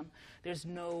re-access them. There's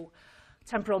no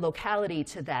temporal locality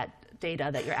to that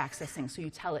data that you're accessing, so you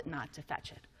tell it not to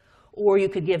fetch it. Or you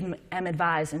could give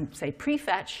M-advise and say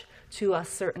prefetch to a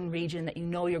certain region that you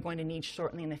know you're going to need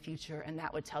shortly in the future, and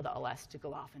that would tell the OS to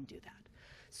go off and do that.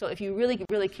 So if you really,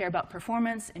 really care about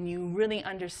performance and you really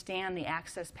understand the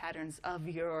access patterns of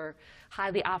your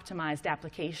highly optimized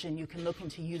application, you can look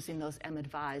into using those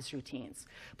M-advised routines.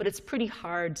 But it's pretty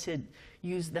hard to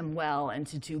use them well and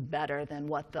to do better than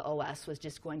what the OS was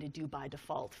just going to do by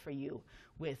default for you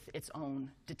with its own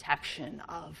detection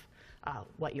of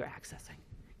what you're accessing.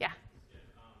 Yeah?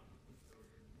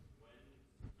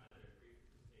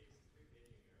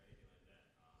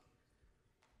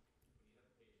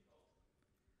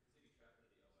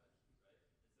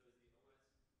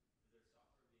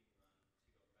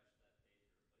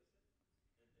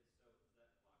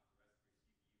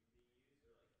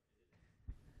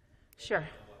 Sure.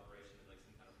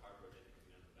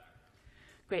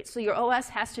 Great. So your OS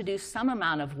has to do some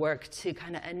amount of work to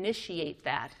kind of initiate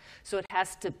that. So it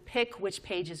has to pick which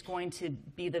page is going to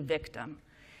be the victim.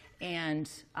 And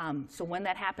so when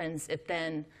that happens, it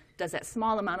then does that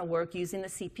small amount of work using the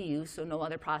CPU, so no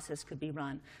other process could be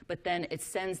run. But then it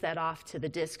sends that off to the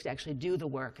disk to actually do the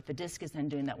work. The disk is then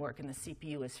doing that work, and the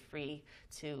CPU is free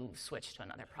to switch to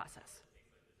another process.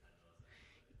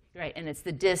 Right, and it's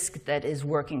the disk that is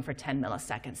working for 10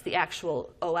 milliseconds. The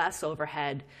actual OS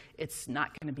overhead, it's not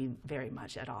going to be very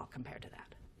much at all compared to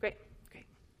that. Great, great.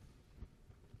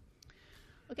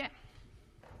 Okay.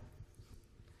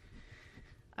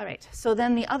 All right, so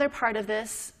then the other part of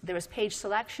this, there was page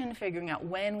selection, figuring out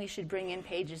when we should bring in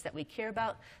pages that we care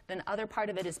about. Then other part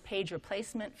of it is page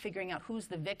replacement, figuring out who's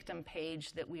the victim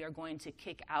page that we are going to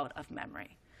kick out of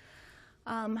memory.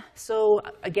 So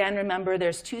again, remember,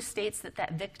 there's two states that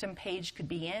that victim page could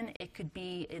be in. It could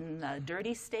be in the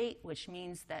dirty state, which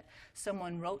means that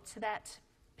someone wrote to that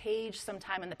page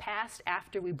sometime in the past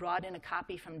after we brought in a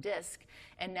copy from disk,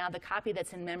 and now the copy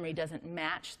that's in memory doesn't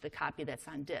match the copy that's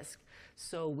on disk.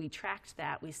 So we tracked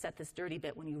that. We set this dirty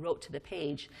bit when you wrote to the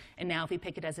page, and now if we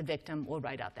pick it as a victim, we'll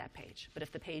write out that page. But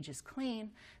if the page is clean,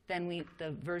 then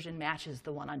the version matches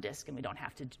the one on disk, and we don't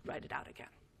have to write it out again.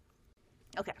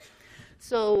 Okay.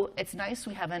 So it's nice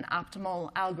we have an optimal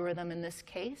algorithm in this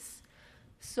case.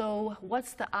 So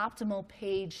what's the optimal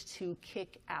page to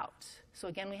kick out? So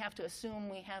again, we have to assume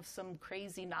we have some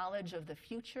crazy knowledge of the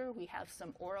future. We have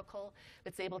some oracle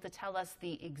that's able to tell us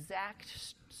the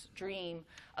exact stream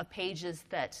of pages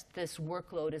that this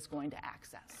workload is going to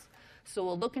access. So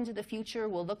we'll look into the future,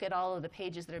 we'll look at all of the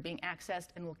pages that are being accessed,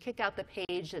 and we'll kick out the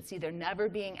page that's either never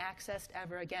being accessed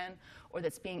ever again or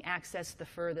that's being accessed the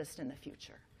furthest in the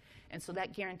future. And so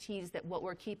that guarantees that what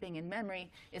we're keeping in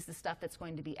memory is the stuff that's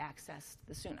going to be accessed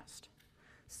the soonest.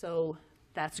 So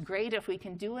that's great if we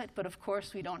can do it, but of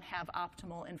course we don't have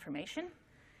optimal information.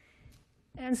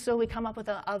 And so we come up with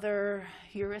other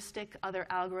heuristic, other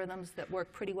algorithms that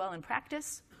work pretty well in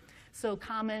practice. So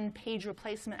common page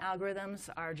replacement algorithms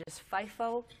are just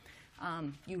FIFO.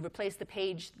 You replace the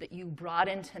page that you brought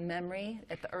into memory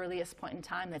at the earliest point in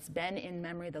time that's been in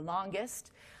memory the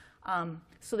longest.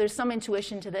 So there's some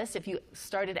intuition to this. If you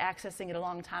started accessing it a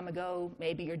long time ago,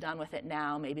 maybe you're done with it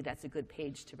now. Maybe that's a good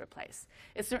page to replace.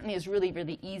 It certainly is really,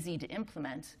 really easy to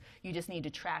implement. You just need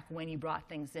to track when you brought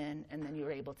things in, and then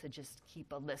you're able to just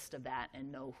keep a list of that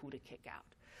and know who to kick out.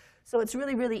 So it's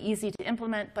really, really easy to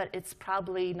implement, but it's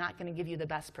probably not going to give you the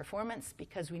best performance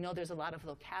because we know there's a lot of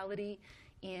locality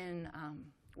in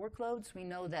workloads. We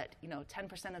know that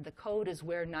 10% of the code is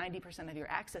where 90% of your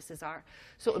accesses are.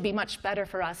 So it would be much better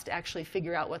for us to actually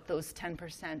figure out what those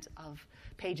 10% of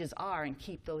pages are and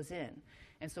keep those in.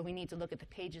 And so we need to look at the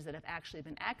pages that have actually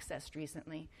been accessed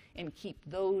recently and keep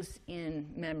those in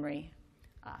memory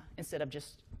instead of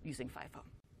just using FIFO.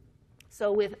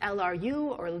 So with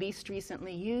LRU, or least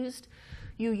recently used,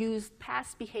 you use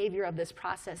past behavior of this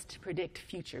process to predict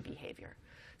future behavior.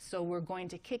 So we're going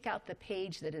to kick out the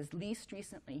page that is least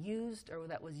recently used or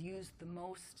that was used the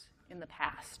most in the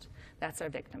past. That's our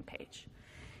victim page.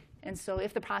 And so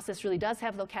if the process really does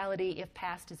have locality, if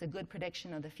past is a good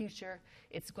prediction of the future,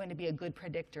 it's going to be a good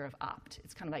predictor of opt.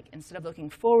 It's kind of like instead of looking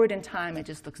forward in time, it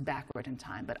just looks backward in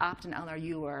time. But opt and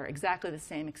LRU are exactly the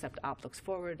same, except opt looks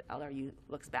forward, LRU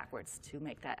looks backwards to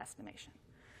make that estimation.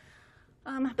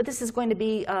 But this is going to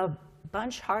be a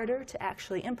bunch harder to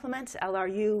actually implement.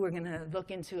 LRU, we're going to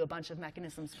look into a bunch of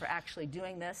mechanisms for actually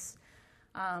doing this.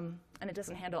 And it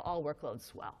doesn't handle all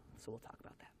workloads well, so we'll talk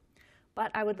about that. But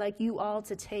I would like you all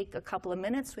to take a couple of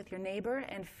minutes with your neighbor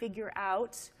and figure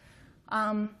out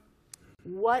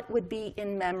what would be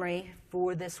in memory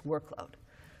for this workload.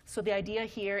 So the idea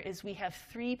here is we have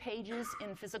 3 pages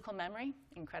in physical memory,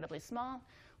 incredibly small.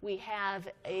 We have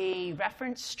a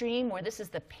reference stream where this is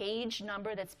the page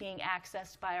number that's being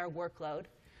accessed by our workload.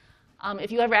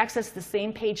 If you ever access the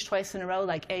same page twice in a row,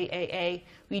 like AAA,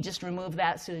 we just remove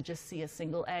that so you just see a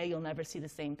single A. You'll never see the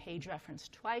same page reference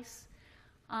twice.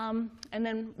 And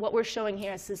then what we're showing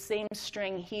here is the same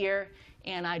string here,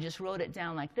 and I just wrote it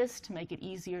down like this to make it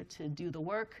easier to do the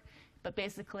work. But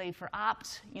basically for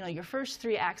opt, your first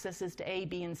 3 accesses to A,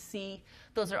 B, and C,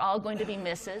 those are all going to be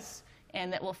misses,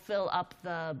 and that will fill up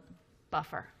the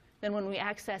buffer. Then when we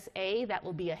access A, that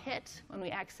will be a hit. When we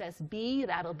access B,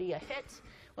 that'll be a hit.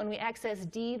 When we access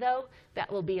D, though,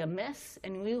 that will be a miss,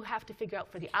 and we have to figure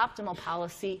out for the optimal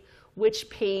policy which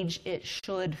page it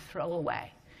should throw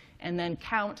away, and then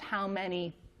count how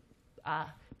many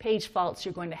page faults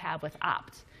you're going to have with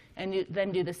opt. And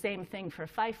then do the same thing for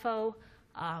FIFO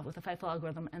with the FIFO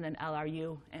algorithm, and then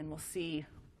LRU, and we'll see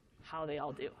how they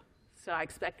all do. So I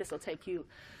expect this will take you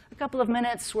a couple of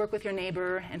minutes, work with your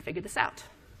neighbor, and figure this out.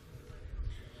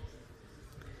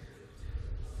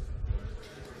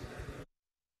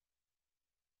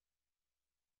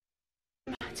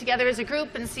 Together as a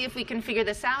group and see if we can figure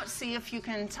this out, see if you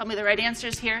can tell me the right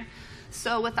answers here.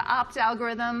 So with the opt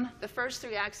algorithm, the first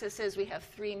 3 accesses, we have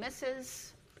 3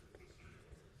 misses.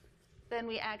 Then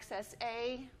we access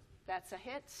A, that's a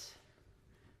hit.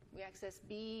 We access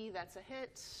B, that's a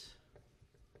hit.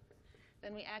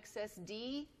 Then we access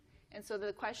D, and so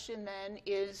the question then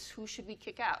is, who should we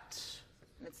kick out?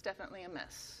 And it's definitely a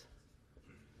miss.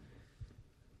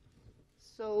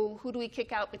 So who do we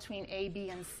kick out between A, B,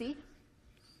 and C?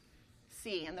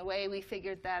 C. And the way we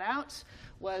figured that out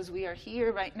was we are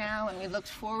here right now, and we looked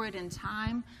forward in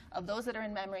time. Of those that are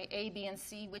in memory, A, B, and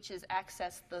C, which is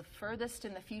accessed the furthest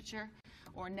in the future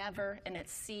or never, and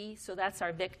it's C, so that's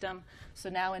our victim. So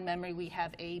now in memory, we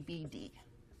have A, B, D.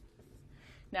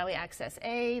 Now we access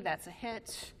A, that's a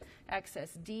hit.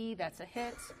 Access D, that's a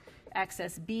hit.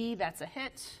 Access B, that's a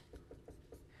hit.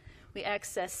 We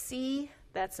access C,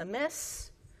 that's a miss.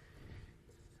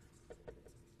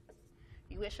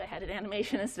 You wish I had an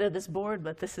animation instead of this board,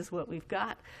 but this is what we've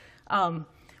got.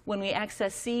 When we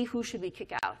access C, who should we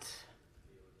kick out?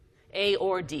 A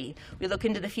or D. We look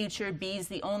into the future. B is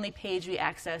the only page we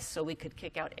access, so we could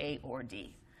kick out A or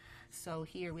D. So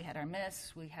here we had our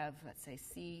miss. We have, let's say,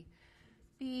 C,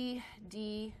 B,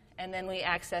 D, and then we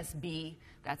access B.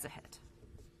 That's a hit.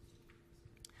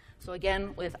 So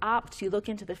again, with opt, you look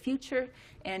into the future,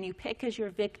 and you pick as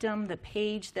your victim the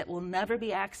page that will never be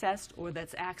accessed or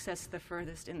that's accessed the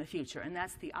furthest in the future. And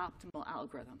that's the optimal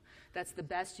algorithm. That's the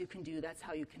best you can do. That's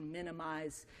how you can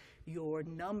minimize your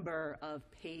number of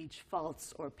page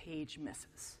faults or page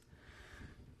misses.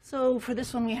 So for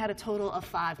this one, we had a total of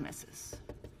 5 misses.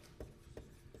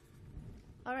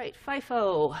 All right,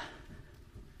 FIFO.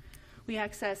 We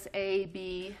access A,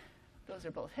 B. Those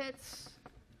are both hits.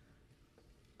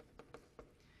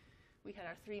 We had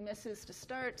our 3 misses to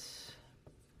start,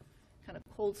 kind of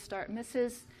cold start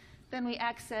misses. Then we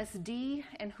access D,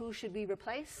 and who should we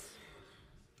replace?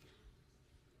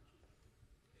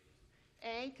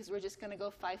 A, because we're just going to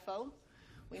go FIFO.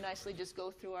 We nicely just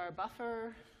go through our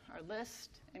buffer, our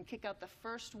list, and kick out the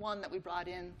first one that we brought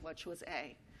in, which was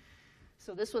A.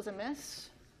 So this was a miss.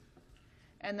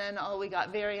 And then, we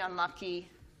got very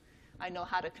unlucky. I know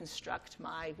how to construct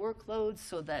my workloads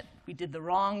so that we did the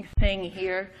wrong thing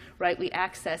here, right? We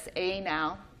access A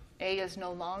now. A is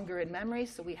no longer in memory,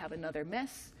 so we have another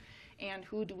miss. And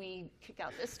who do we kick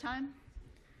out this time?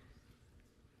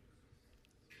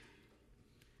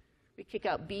 We kick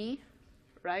out B,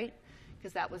 right?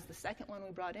 Because that was the second one we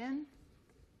brought in.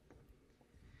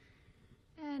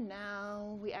 And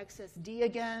now we access D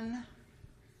again.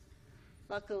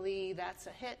 Luckily, that's a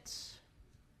hit.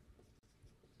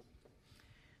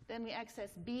 Then we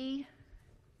access B,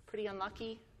 pretty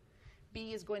unlucky.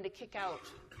 B is going to kick out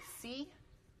C.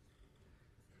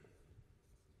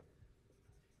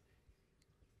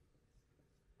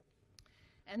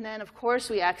 And then, of course,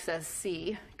 we access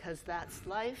C, because that's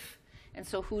life. And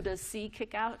so who does C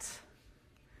kick out?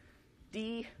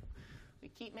 D. We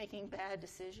keep making bad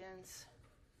decisions.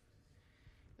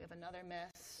 We have another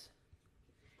miss.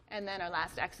 And then our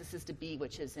last access is to B,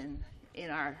 which is in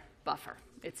our buffer.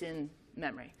 It's in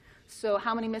memory. So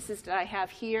how many misses did I have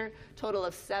here? Total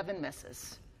of 7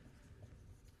 misses.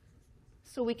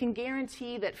 So we can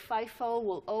guarantee that FIFO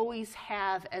will always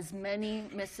have as many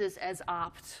misses as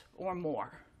opt or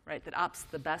more, right? That opt's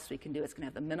the best we can do. It's going to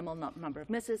have the minimal number of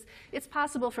misses. It's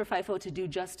possible for FIFO to do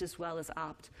just as well as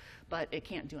opt, but it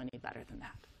can't do any better than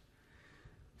that.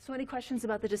 So any questions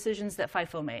about the decisions that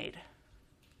FIFO made?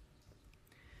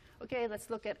 Okay, let's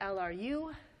look at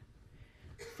LRU.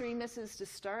 3 misses to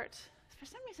start. For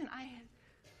some reason, I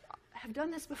have done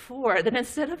this before, that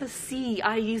instead of a C,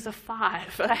 I use a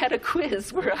 5. I had a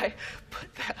quiz where I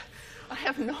put that. I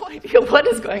have no idea what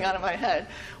is going on in my head,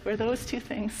 where those 2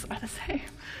 things are the same.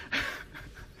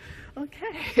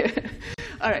 Okay.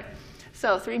 All right,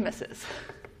 so 3 misses.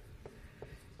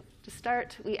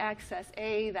 start, we access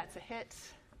A, that's a hit.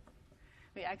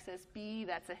 We access B,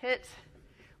 that's a hit.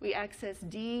 We access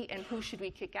D, and who should we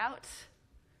kick out?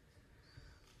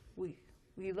 We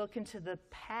look into the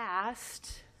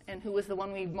past, and who was the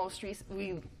one we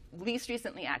least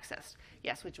recently accessed?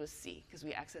 Yes, which was C, because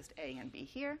we accessed A and B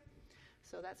here.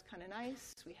 So that's kind of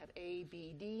nice. We have A,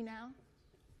 B, D now.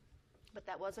 But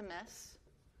that was a mess.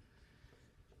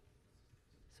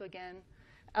 So again,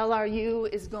 LRU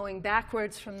is going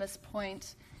backwards from this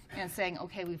point and saying,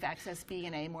 OK, we've accessed B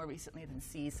and A more recently than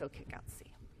C, so kick out C.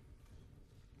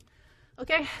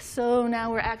 OK, so now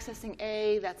we're accessing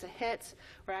A, that's a hit.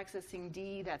 We're accessing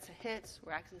D, that's a hit.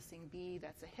 We're accessing B,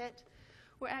 that's a hit.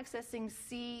 We're accessing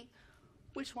C.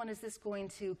 Which one is this going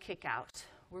to kick out?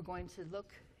 We're going to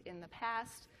look in the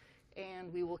past,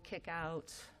 and we will kick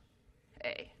out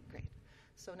A. Great.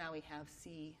 So now we have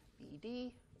C, B,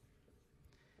 D.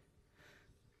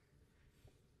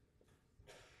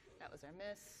 That was our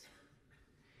miss.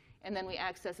 And then we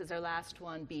access as our last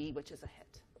one B, which is a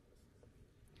hit.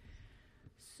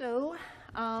 So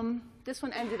this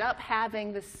one ended up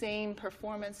having the same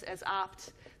performance as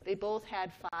opt. They both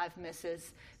had 5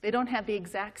 misses. They don't have the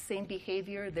exact same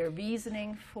behavior. Their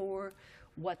reasoning for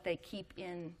what they keep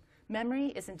in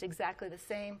memory isn't exactly the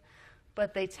same,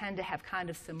 but they tend to have kind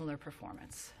of similar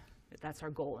performance. That's our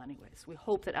goal anyways. We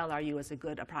hope that LRU is a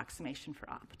good approximation for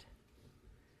opt.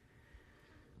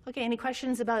 OK, any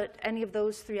questions about any of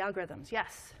those 3 algorithms?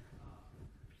 Yes?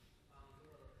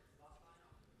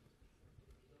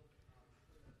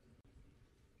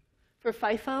 For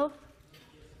FIFO?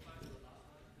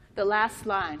 The last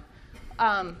line.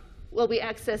 Well, we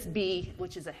access B,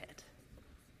 which is a hit.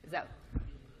 Is that?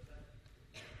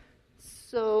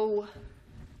 So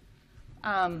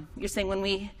you're saying when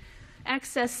we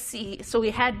access C, so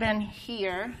we had been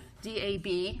here,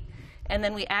 DAB, and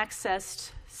then we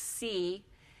accessed C.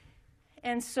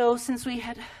 And so since we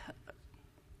had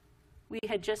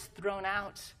just thrown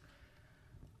out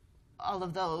all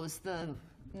of those, the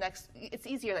next, it's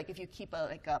easier like if you keep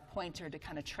a pointer to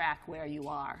kind of track where you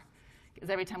are. Because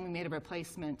every time we made a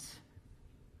replacement,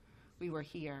 we were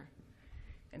here.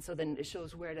 And so then it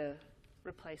shows where to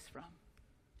replace from.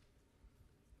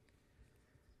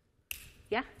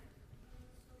 Yeah?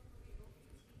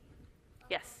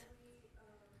 Yes.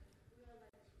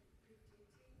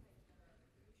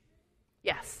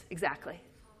 Yes, exactly.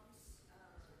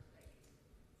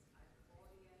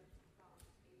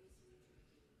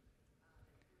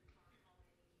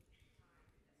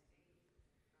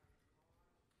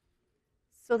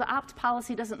 So the opt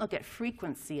policy doesn't look at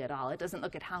frequency at all. It doesn't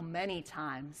look at how many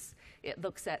times. It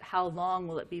looks at how long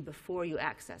will it be before you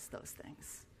access those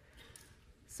things.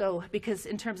 So because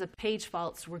in terms of page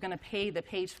faults, we're going to pay the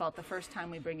page fault the first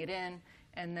time we bring it in,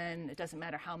 and then it doesn't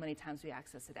matter how many times we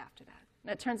access it after that.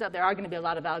 And it turns out there are going to be a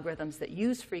lot of algorithms that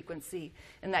use frequency,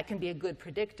 and that can be a good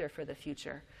predictor for the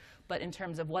future. But in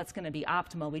terms of what's going to be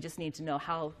optimal, we just need to know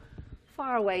how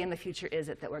far away in the future is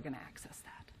it that we're going to access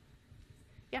that.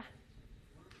 Yeah?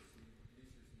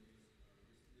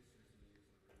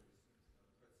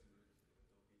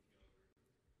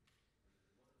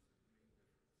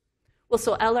 Well,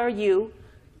 so LRU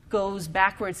goes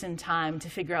backwards in time to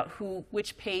figure out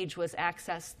which page was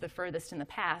accessed the furthest in the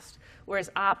past, whereas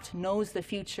opt knows the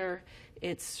future,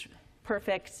 it's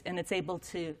perfect, and it's able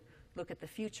to look at the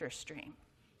future stream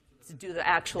to do the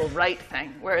actual right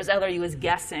thing, whereas LRU is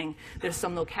guessing. There's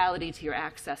some locality to your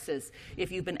accesses.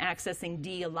 If you've been accessing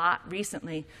D a lot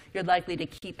recently, you're likely to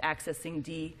keep accessing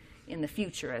D in the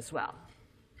future as well.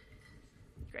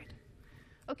 Great.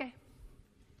 OK.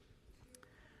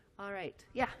 All right.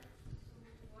 Yeah?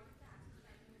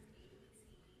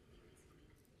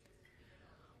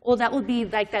 Well, that would be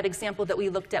like that example that we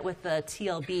looked at with the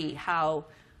TLB, how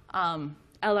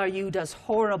LRU does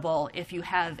horrible if you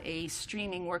have a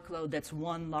streaming workload that's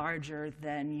one larger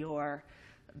than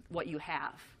what you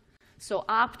have. So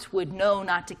opt would know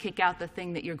not to kick out the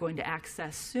thing that you're going to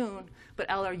access soon, but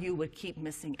LRU would keep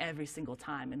missing every single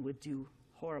time and would do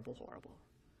horrible, horrible.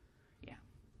 Yeah.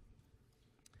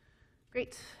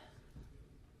 Great.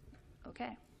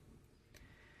 OK.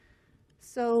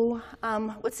 So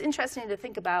what's interesting to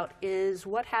think about is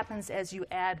what happens as you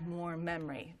add more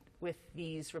memory with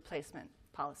these replacement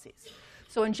policies.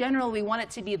 So in general, we want it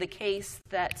to be the case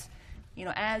that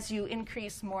as you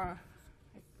increase the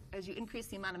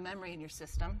amount of memory in your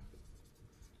system,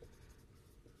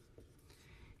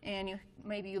 and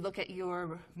maybe you look at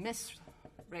your miss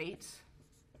rate.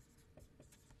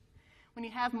 When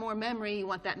you have more memory, you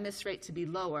want that miss rate to be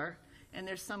lower, and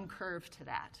there's some curve to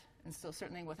that. And so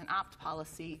certainly with an opt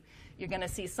policy, you're going to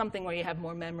see something where you have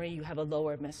more memory, you have a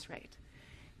lower miss rate.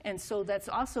 And so that's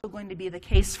also going to be the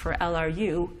case for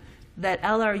LRU, that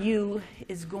LRU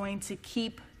is going to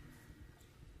keep,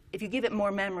 if you give it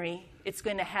more memory, it's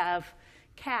going to have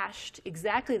cached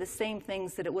exactly the same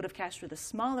things that it would have cached with a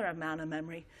smaller amount of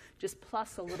memory, just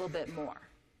plus a little bit more.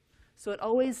 So it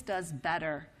always does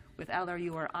better with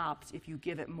LRU or opt if you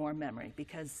give it more memory,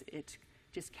 because it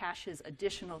just caches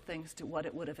additional things to what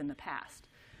it would have in the past.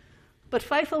 But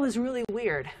FIFO is really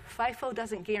weird. FIFO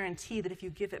doesn't guarantee that if you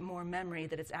give it more memory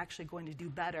that it's actually going to do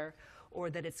better, or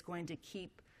that it's going to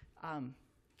keep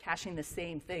caching the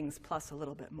same things plus a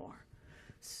little bit more.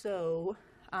 So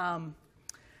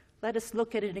let us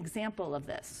look at an example of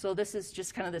this. So this is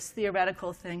just kind of this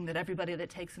theoretical thing that everybody that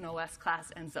takes an OS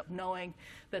class ends up knowing,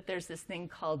 that there's this thing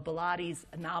called Biloti's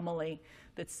anomaly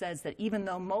that says that even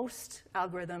though most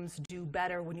algorithms do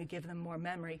better when you give them more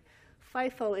memory,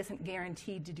 FIFO isn't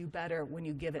guaranteed to do better when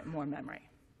you give it more memory.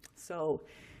 So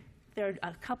there are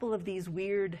a couple of these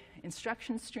weird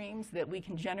instruction streams that we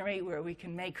can generate where we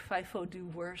can make FIFO do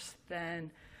worse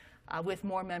than with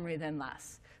more memory than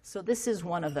less. So this is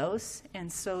one of those.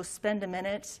 And so spend a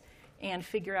minute and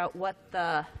figure out what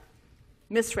the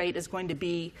miss rate is going to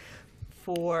be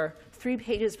for 3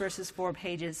 pages versus 4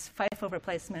 pages, FIFO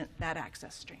replacement, that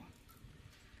access stream.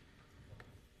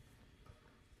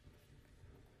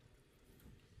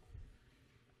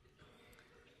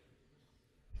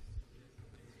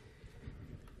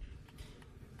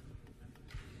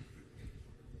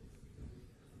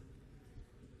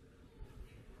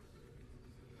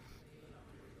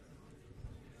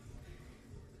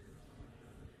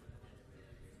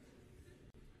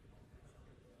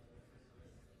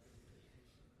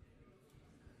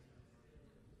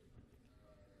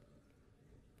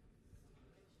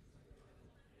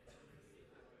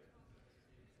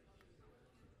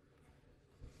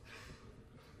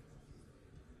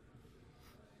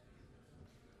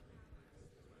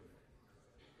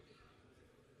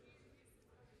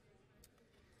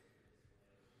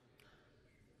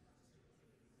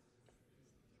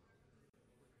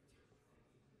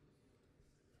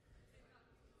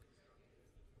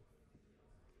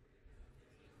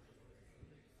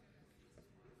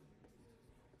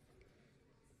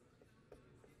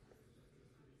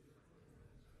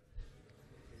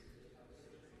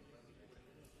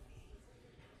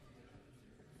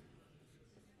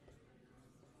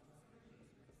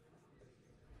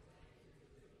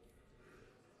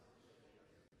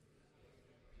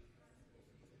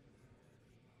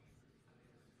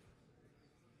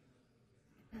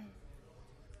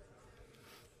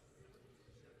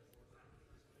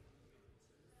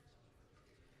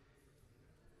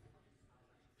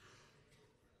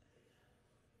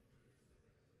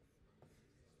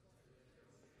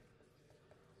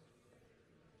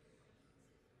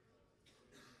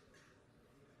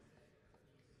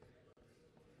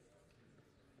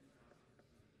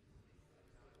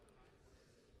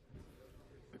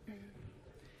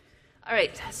 All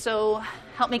right, so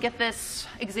help me get this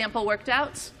example worked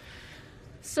out.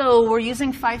 So we're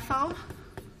using FIFO.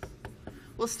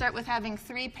 We'll start with having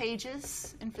 3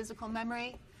 pages in physical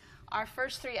memory. Our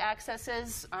first 3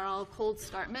 accesses are all cold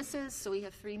start misses, so we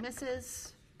have 3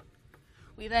 misses.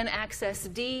 We then access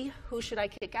D. Who should I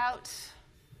kick out?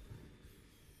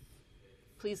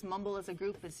 Please mumble as a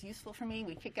group is useful for me.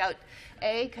 We kick out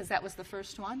A because that was the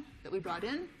first one that we brought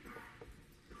in.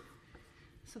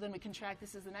 So then we can track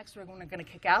this is the next one we're going to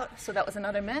kick out. So that was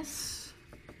another miss.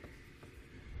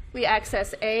 We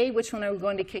access A. Which one are we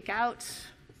going to kick out?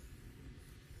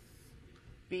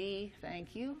 B,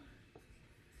 thank you.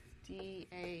 D,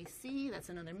 A, C, that's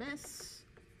another miss.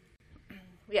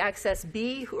 We access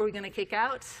B. Who are we going to kick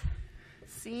out?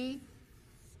 C.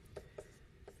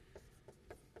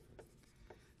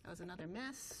 That was another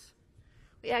miss.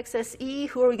 We access E.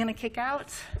 Who are we going to kick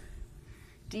out?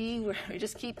 D. We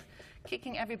just keep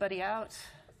kicking everybody out.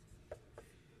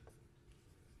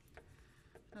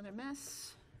 Another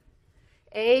miss.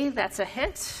 A, that's a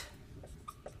hit.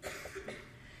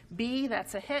 B,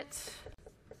 that's a hit.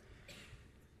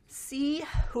 C,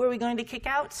 who are we going to kick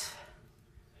out?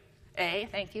 A,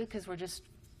 thank you, because we're just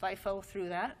FIFO through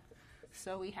that.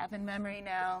 So we have in memory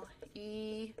now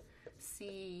E,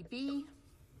 C, B.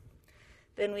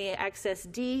 Then we access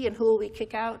D, and who will we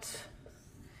kick out?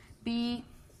 B,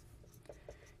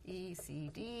 E, C,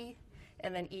 D,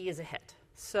 and then E is a hit.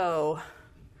 So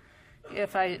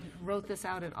if I wrote this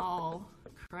out at all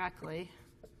correctly,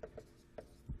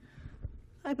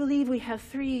 I believe we have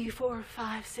 3, 4,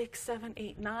 5, 6, 7,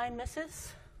 8, 9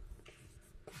 misses.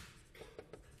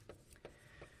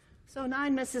 So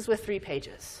 9 misses with 3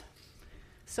 pages.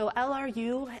 So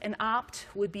LRU and opt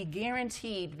would be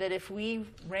guaranteed that if we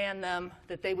ran them,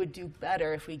 that they would do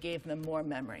better if we gave them more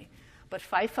memory. But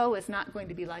FIFO is not going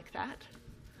to be like that.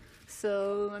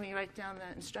 So let me write down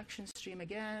the instruction stream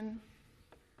again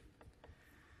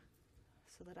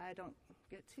so that I don't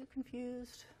get too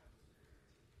confused.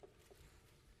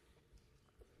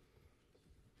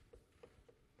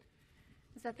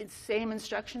 Is that the same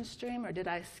instruction stream, or did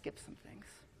I skip some things?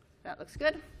 That looks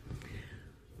good.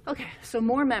 OK, so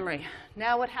more memory.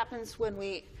 Now what happens when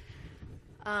we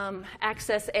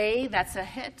access A? That's a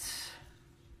hit.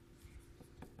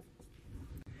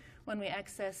 When we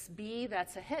access B,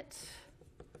 that's a hit.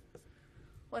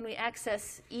 When we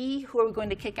access E, who are we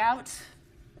going to kick out?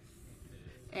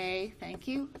 A, thank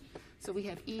you. So we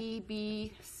have E,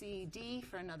 B, C, D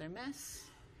for another miss.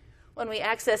 When we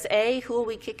access A, who will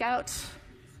we kick out?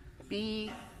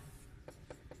 B.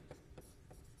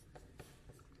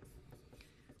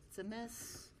 It's a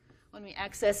miss. When we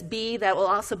access B, that will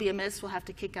also be a miss. We'll have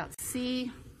to kick out C.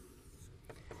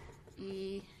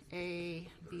 E, A,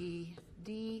 B,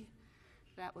 D.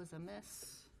 That was a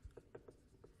miss.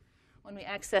 When we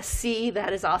access C,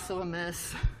 that is also a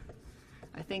miss.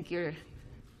 I think you're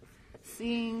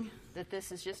seeing that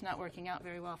this is just not working out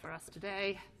very well for us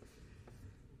today.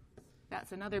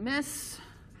 That's another miss.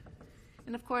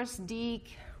 And of course, D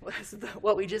was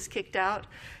what we just kicked out,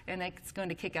 and it's going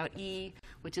to kick out E,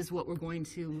 which is what we're going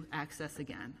to access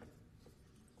again.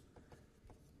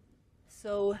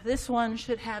 So this one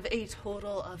should have a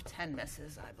total of 10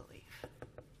 misses, I believe.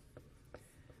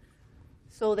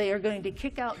 So they are going to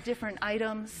kick out different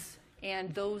items,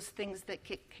 and those things that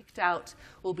get kicked out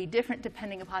will be different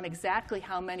depending upon exactly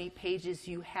how many pages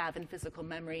you have in physical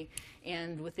memory.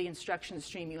 And with the instruction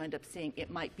stream, you end up seeing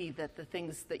it might be that the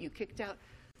things that you kicked out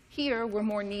here were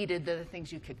more needed than the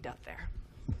things you kicked out there.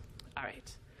 All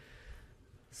right.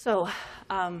 So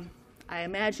I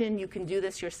imagine you can do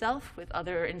this yourself with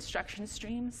other instruction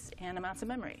streams and amounts of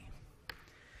memory.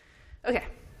 OK.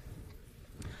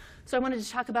 So I wanted to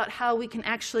talk about how we can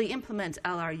actually implement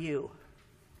LRU.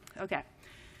 OK.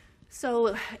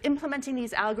 So implementing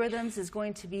these algorithms is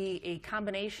going to be a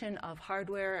combination of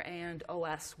hardware and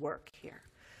OS work here.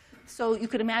 So you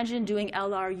could imagine doing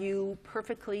LRU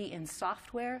perfectly in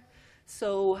software.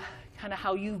 So kind of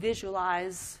how you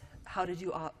visualize how to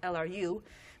do LRU,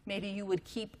 maybe you would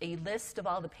keep a list of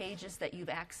all the pages that you've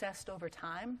accessed over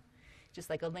time, just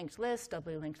like a linked list,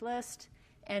 doubly linked list.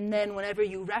 And then whenever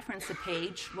you reference a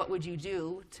page, what would you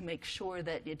do to make sure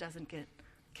that it doesn't get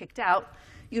kicked out?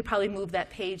 You'd probably move that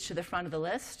page to the front of the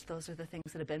list. Those are the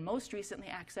things that have been most recently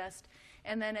accessed.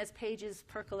 And then as pages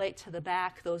percolate to the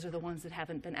back, those are the ones that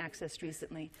haven't been accessed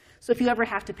recently. So if you ever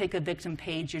have to pick a victim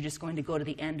page, you're just going to go to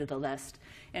the end of the list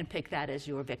and pick that as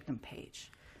your victim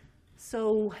page.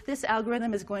 So this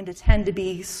algorithm is going to tend to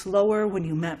be slower when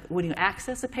you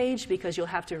access a page, because you'll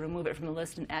have to remove it from the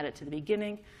list and add it to the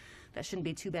beginning. That shouldn't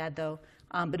be too bad, though.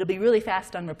 But it'll be really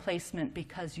fast on replacement,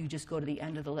 because you just go to the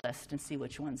end of the list and see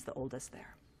which one's the oldest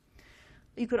there.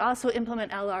 You could also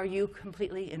implement LRU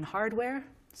completely in hardware.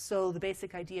 So the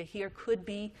basic idea here could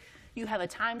be you have a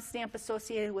timestamp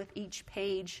associated with each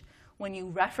page. When you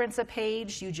reference a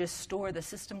page, you just store the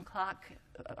system clock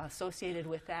associated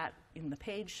with that in the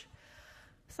page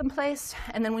someplace.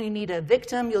 And then when you need a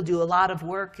victim, you'll do a lot of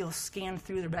work. You'll scan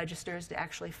through the registers to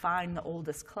actually find the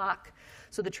oldest clock.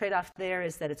 So the trade-off there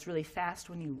is that it's really fast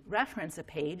when you reference a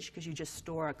page, because you just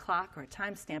store a clock or a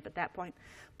timestamp at that point.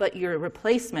 But your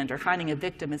replacement or finding a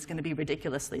victim is going to be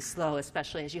ridiculously slow,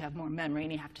 especially as you have more memory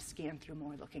and you have to scan through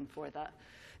more looking for the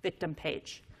victim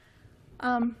page.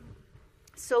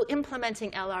 So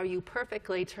implementing LRU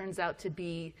perfectly turns out to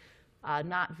be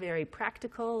not very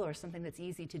practical or something that's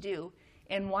easy to do.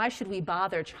 And why should we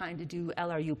bother trying to do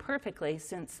LRU perfectly,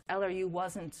 since LRU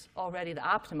wasn't already the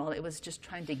optimal? It was just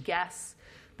trying to guess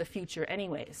the future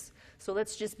anyways. So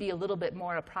let's just be a little bit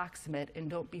more approximate and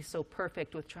don't be so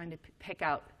perfect with trying to pick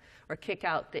out or kick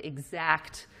out the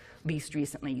exact least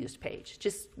recently used page.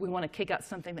 Just we want to kick out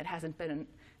something that hasn't been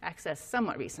accessed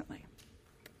somewhat recently.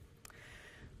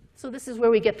 So this is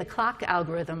where we get the clock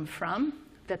algorithm from.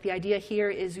 That the idea here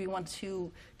is we want to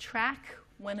track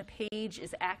when a page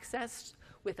is accessed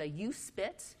with a use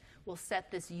bit. We'll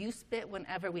set this use bit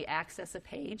whenever we access a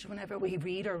page, whenever we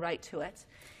read or write to it.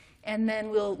 And then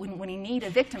when we need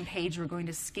a victim page, we're going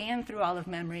to scan through all of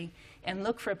memory and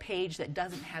look for a page that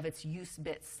doesn't have its use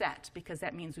bit set, because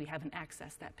that means we haven't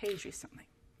accessed that page recently.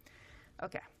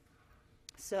 OK.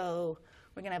 So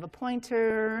we're going to have a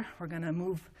pointer. We're going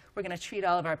to treat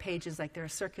all of our pages like they're a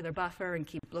circular buffer and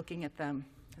keep looking at them.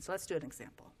 And so let's do an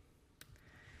example.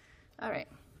 All right.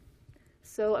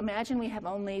 So imagine we have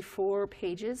only 4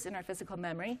 pages in our physical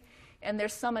memory, and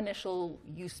there's some initial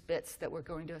use bits that we're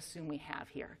going to assume we have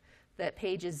here. That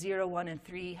pages 0, 1, and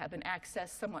 3 have been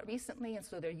accessed somewhat recently, and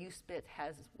so their use bit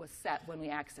was set when we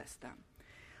accessed them.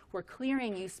 We're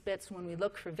clearing use bits when we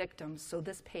look for victims, so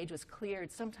this page was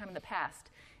cleared sometime in the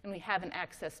past, and we haven't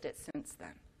accessed it since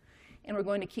then. And we're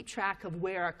going to keep track of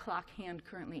where our clock hand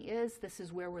currently is. This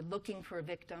is where we're looking for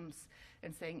victims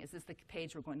and saying, is this the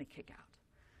page we're going to kick out?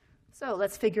 So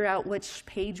let's figure out which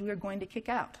page we are going to kick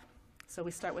out. So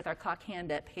we start with our clock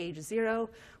hand at page 0.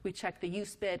 We check the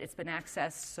use bit. It's been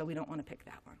accessed, so we don't want to pick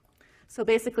that one. So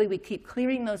basically, we keep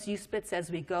clearing those use bits as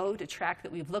we go to track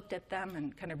that we've looked at them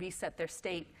and kind of reset their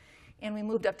state. And we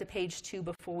moved up to page 2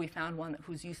 before we found one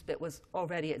whose use bit was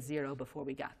already at 0 before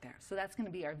we got there. So that's going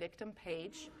to be our victim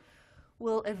page.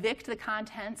 We'll evict the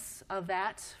contents of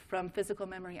that from physical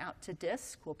memory out to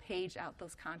disk. We'll page out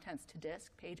those contents to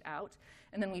disk, page out,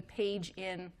 and then we page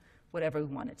in whatever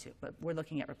we wanted to, but we're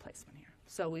looking at replacement here.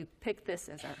 So we pick this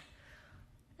as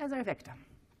our victim.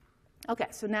 Okay,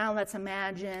 so now let's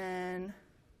imagine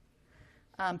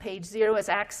page 0 is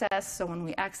accessed. So when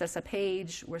we access a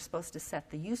page, we're supposed to set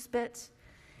the use bit.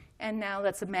 And now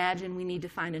let's imagine we need to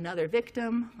find another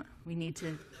victim. We need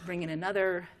to bring in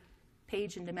another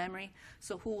page into memory.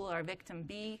 So who will our victim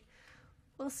be?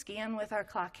 We'll scan with our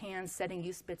clock hand, setting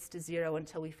use bits to 0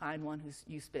 until we find one whose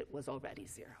use bit was already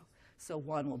 0. So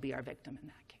 1 will be our victim in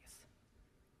that case.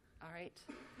 All right?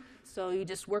 So you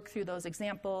just work through those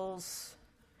examples,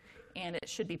 and it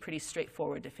should be pretty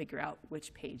straightforward to figure out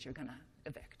which page you're going to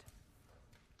evict.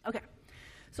 Okay.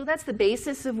 So that's the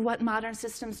basis of what modern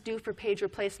systems do for page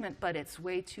replacement, but it's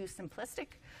way too simplistic.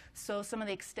 So some of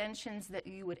the extensions that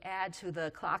you would add to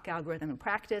the clock algorithm in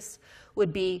practice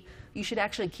would be you should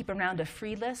actually keep around a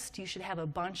free list. You should have a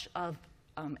bunch of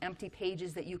empty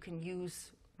pages that you can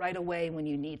use right away when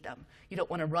you need them. You don't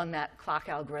want to run that clock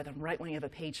algorithm right when you have a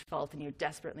page fault and you're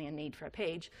desperately in need for a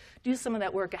page. Do some of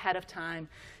that work ahead of time.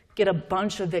 Get a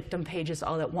bunch of victim pages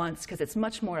all at once, because it's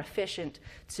much more efficient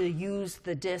to use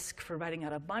the disk for writing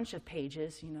out a bunch of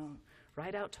pages.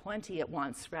 Write out 20 at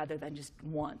once rather than just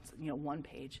one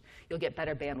page. You'll get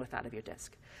better bandwidth out of your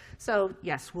disk. So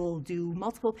yes, we'll do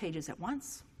multiple pages at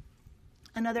once.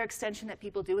 Another extension that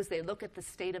people do is they look at the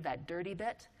state of that dirty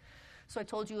bit. So I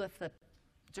told you if the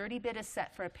dirty bit is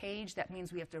set for a page, that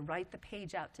means we have to write the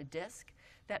page out to disk.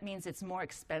 That means it's more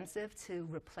expensive to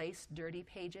replace dirty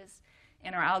pages.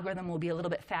 And our algorithm will be a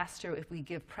little bit faster if we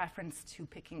give preference to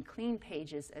picking clean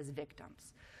pages as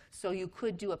victims. So you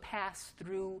could do a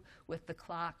pass-through with the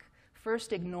clock,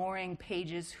 first ignoring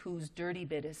pages whose dirty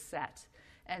bit is set,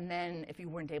 and then if you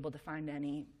weren't able to find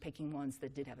any, picking ones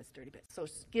that did have its dirty bit. So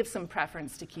give some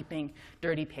preference to keeping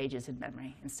dirty pages in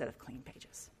memory instead of clean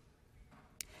pages.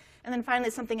 And then finally,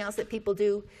 something else that people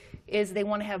do is they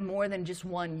want to have more than just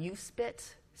one use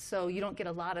bit. So you don't get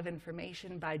a lot of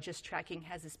information by just tracking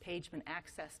has this page been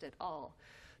accessed at all.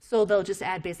 So they'll just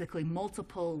add basically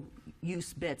multiple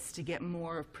use bits to get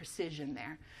more precision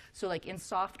there. So like in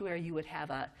software, you would have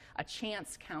a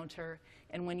chance counter,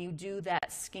 and when you do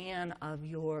that scan of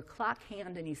your clock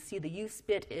hand and you see the use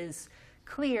bit is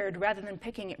cleared, rather than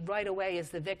picking it right away as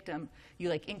the victim, you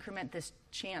like increment this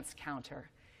chance counter,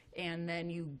 and then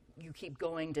you keep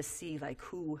going to see like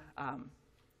who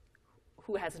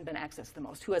hasn't been accessed the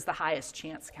most, who has the highest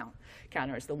chance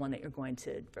counter is the one that you're going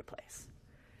to replace.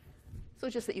 So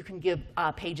just that you can give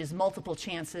pages multiple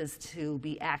chances to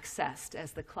be accessed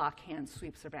as the clock hand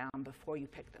sweeps around before you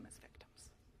pick them as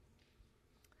victims.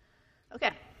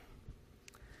 Okay.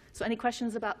 So any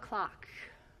questions about clock?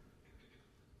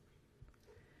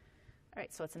 All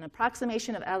right, so it's an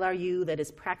approximation of LRU that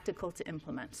is practical to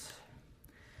implement.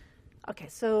 Okay,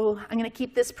 so I'm going to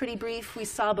keep this pretty brief. We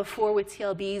saw before with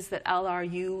TLBs that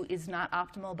LRU is not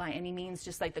optimal by any means,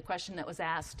 just like the question that was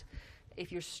asked.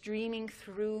 If you're streaming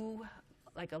through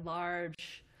like a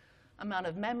large amount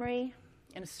of memory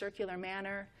in a circular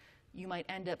manner, you might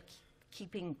end up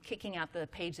kicking out the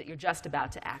page that you're just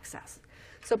about to access.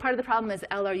 So part of the problem is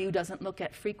LRU doesn't look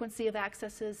at frequency of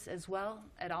accesses as well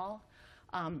at all.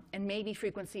 And maybe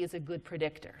frequency is a good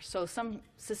predictor. So some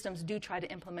systems do try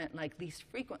to implement like least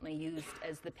frequently used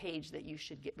as the page that you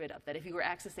should get rid of. That if you were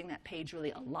accessing that page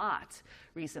really a lot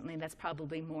recently, that's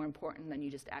probably more important than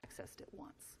you just accessed it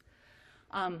once.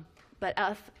 But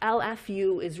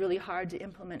LFU is really hard to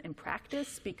implement in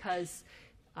practice because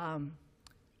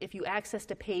if you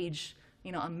accessed a page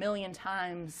 1 million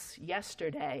times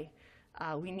yesterday,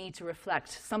 we need to reflect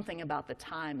something about the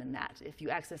time in that. If you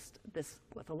accessed this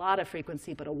with a lot of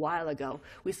frequency but a while ago,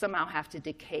 we somehow have to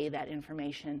decay that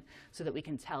information so that we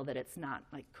can tell that it's not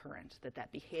like current, that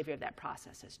that behavior of that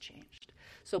process has changed.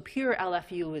 So pure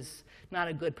LFU is not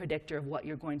a good predictor of what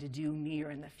you're going to do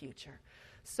near in the future.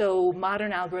 So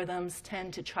modern algorithms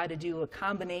tend to try to do a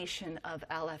combination of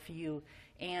LFU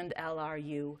and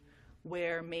LRU,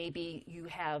 where maybe you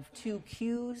have two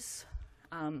queues,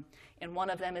 and one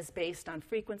of them is based on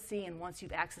frequency, and once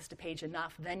you've accessed a page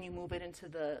enough, then you move it into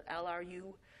the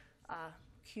LRU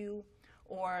queue.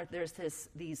 Or there's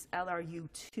these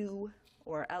LRU2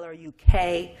 or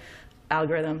LRUK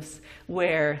algorithms,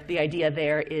 where the idea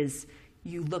there is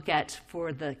you look at,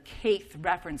 for the kth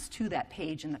reference to that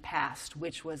page in the past,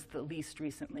 which was the least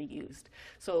recently used.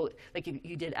 So like if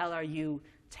you did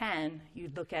LRU10,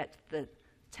 you'd look at the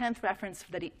 10th reference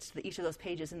for each of those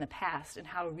pages in the past, and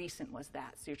how recent was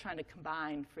that? So you're trying to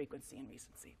combine frequency and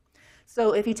recency.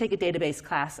 So if you take a database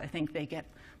class, I think they get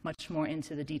much more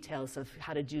into the details of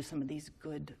how to do some of these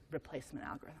good replacement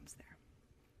algorithms there.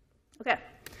 Okay.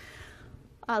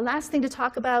 Last thing to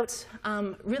talk about,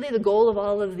 really the goal of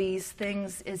all of these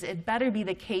things is it better be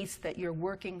the case that your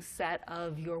working set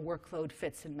of your workload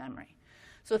fits in memory.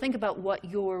 So think about what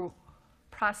your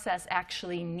process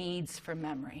actually needs for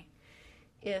memory.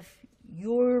 If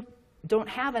you don't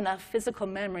have enough physical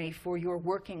memory for your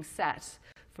working set,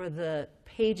 for the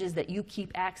pages that you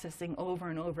keep accessing over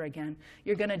and over again,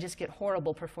 you're going to just get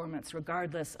horrible performance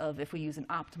regardless of if we use an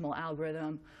optimal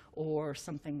algorithm or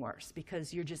something worse,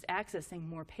 because you're just accessing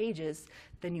more pages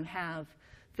than you have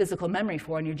physical memory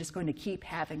for, and you're just going to keep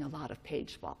having a lot of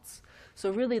page faults.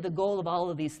 So really the goal of all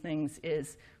of these things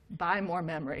is buy more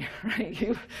memory,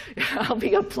 right? I'll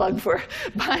be a plug for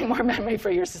buying more memory for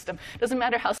your system. Doesn't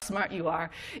matter how smart you are.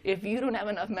 If you don't have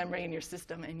enough memory in your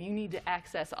system and you need to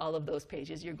access all of those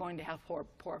pages, you're going to have poor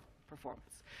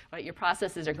performance, right? Your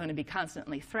processes are going to be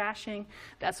constantly thrashing.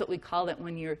 That's what we call it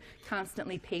when you're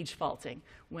constantly page faulting,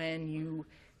 when you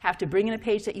have to bring in a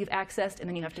page that you've accessed and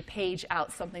then you have to page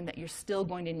out something that you're still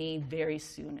going to need very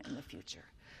soon in the future.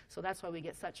 So that's why we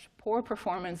get such poor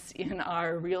performance in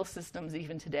our real systems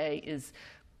even today, is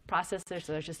processors that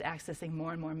are just accessing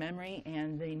more and more memory,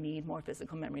 and they need more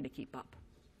physical memory to keep up.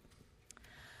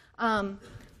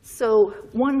 So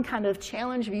one kind of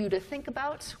challenge for you to think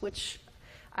about, which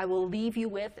I will leave you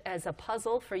with as a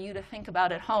puzzle for you to think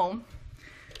about at home.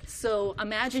 So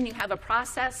imagine you have a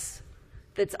process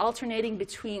that's alternating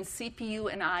between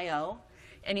CPU and I/O,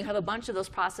 and you have a bunch of those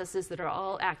processes that are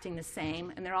all acting the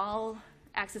same, and they're all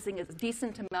accessing a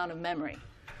decent amount of memory.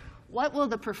 What will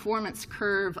the performance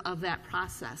curve of that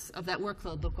process, of that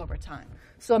workload, look over time?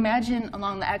 So imagine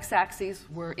along the x-axis,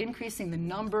 we're increasing the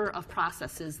number of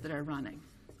processes that are running,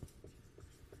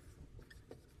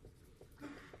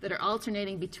 that are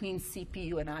alternating between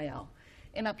CPU and I/O.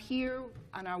 And up here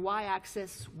on our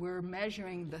y-axis, we're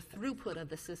measuring the throughput of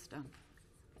the system,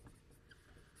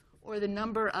 or the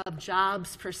number of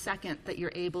jobs per second that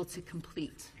you're able to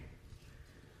complete.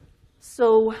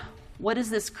 So what is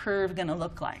this curve going to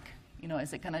look like? You know,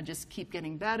 is it going to just keep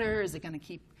getting better? Is it going to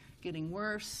keep getting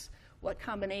worse? What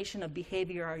combination of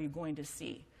behavior are you going to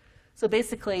see? So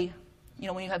basically, you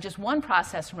know, when you have just one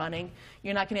process running,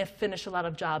 you're not going to finish a lot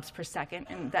of jobs per second,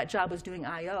 and that job was doing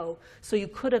I/O, so you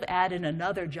could have added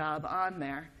another job on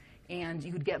there, and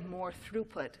you would get more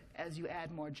throughput as you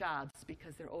add more jobs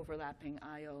because they're overlapping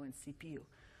I/O and CPU.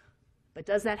 But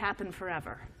does that happen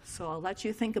forever? So I'll let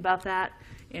you think about that,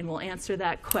 and we'll answer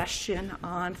that question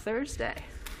on Thursday.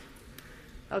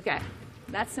 Okay,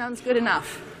 that sounds good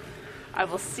enough. I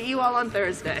will see you all on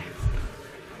Thursday.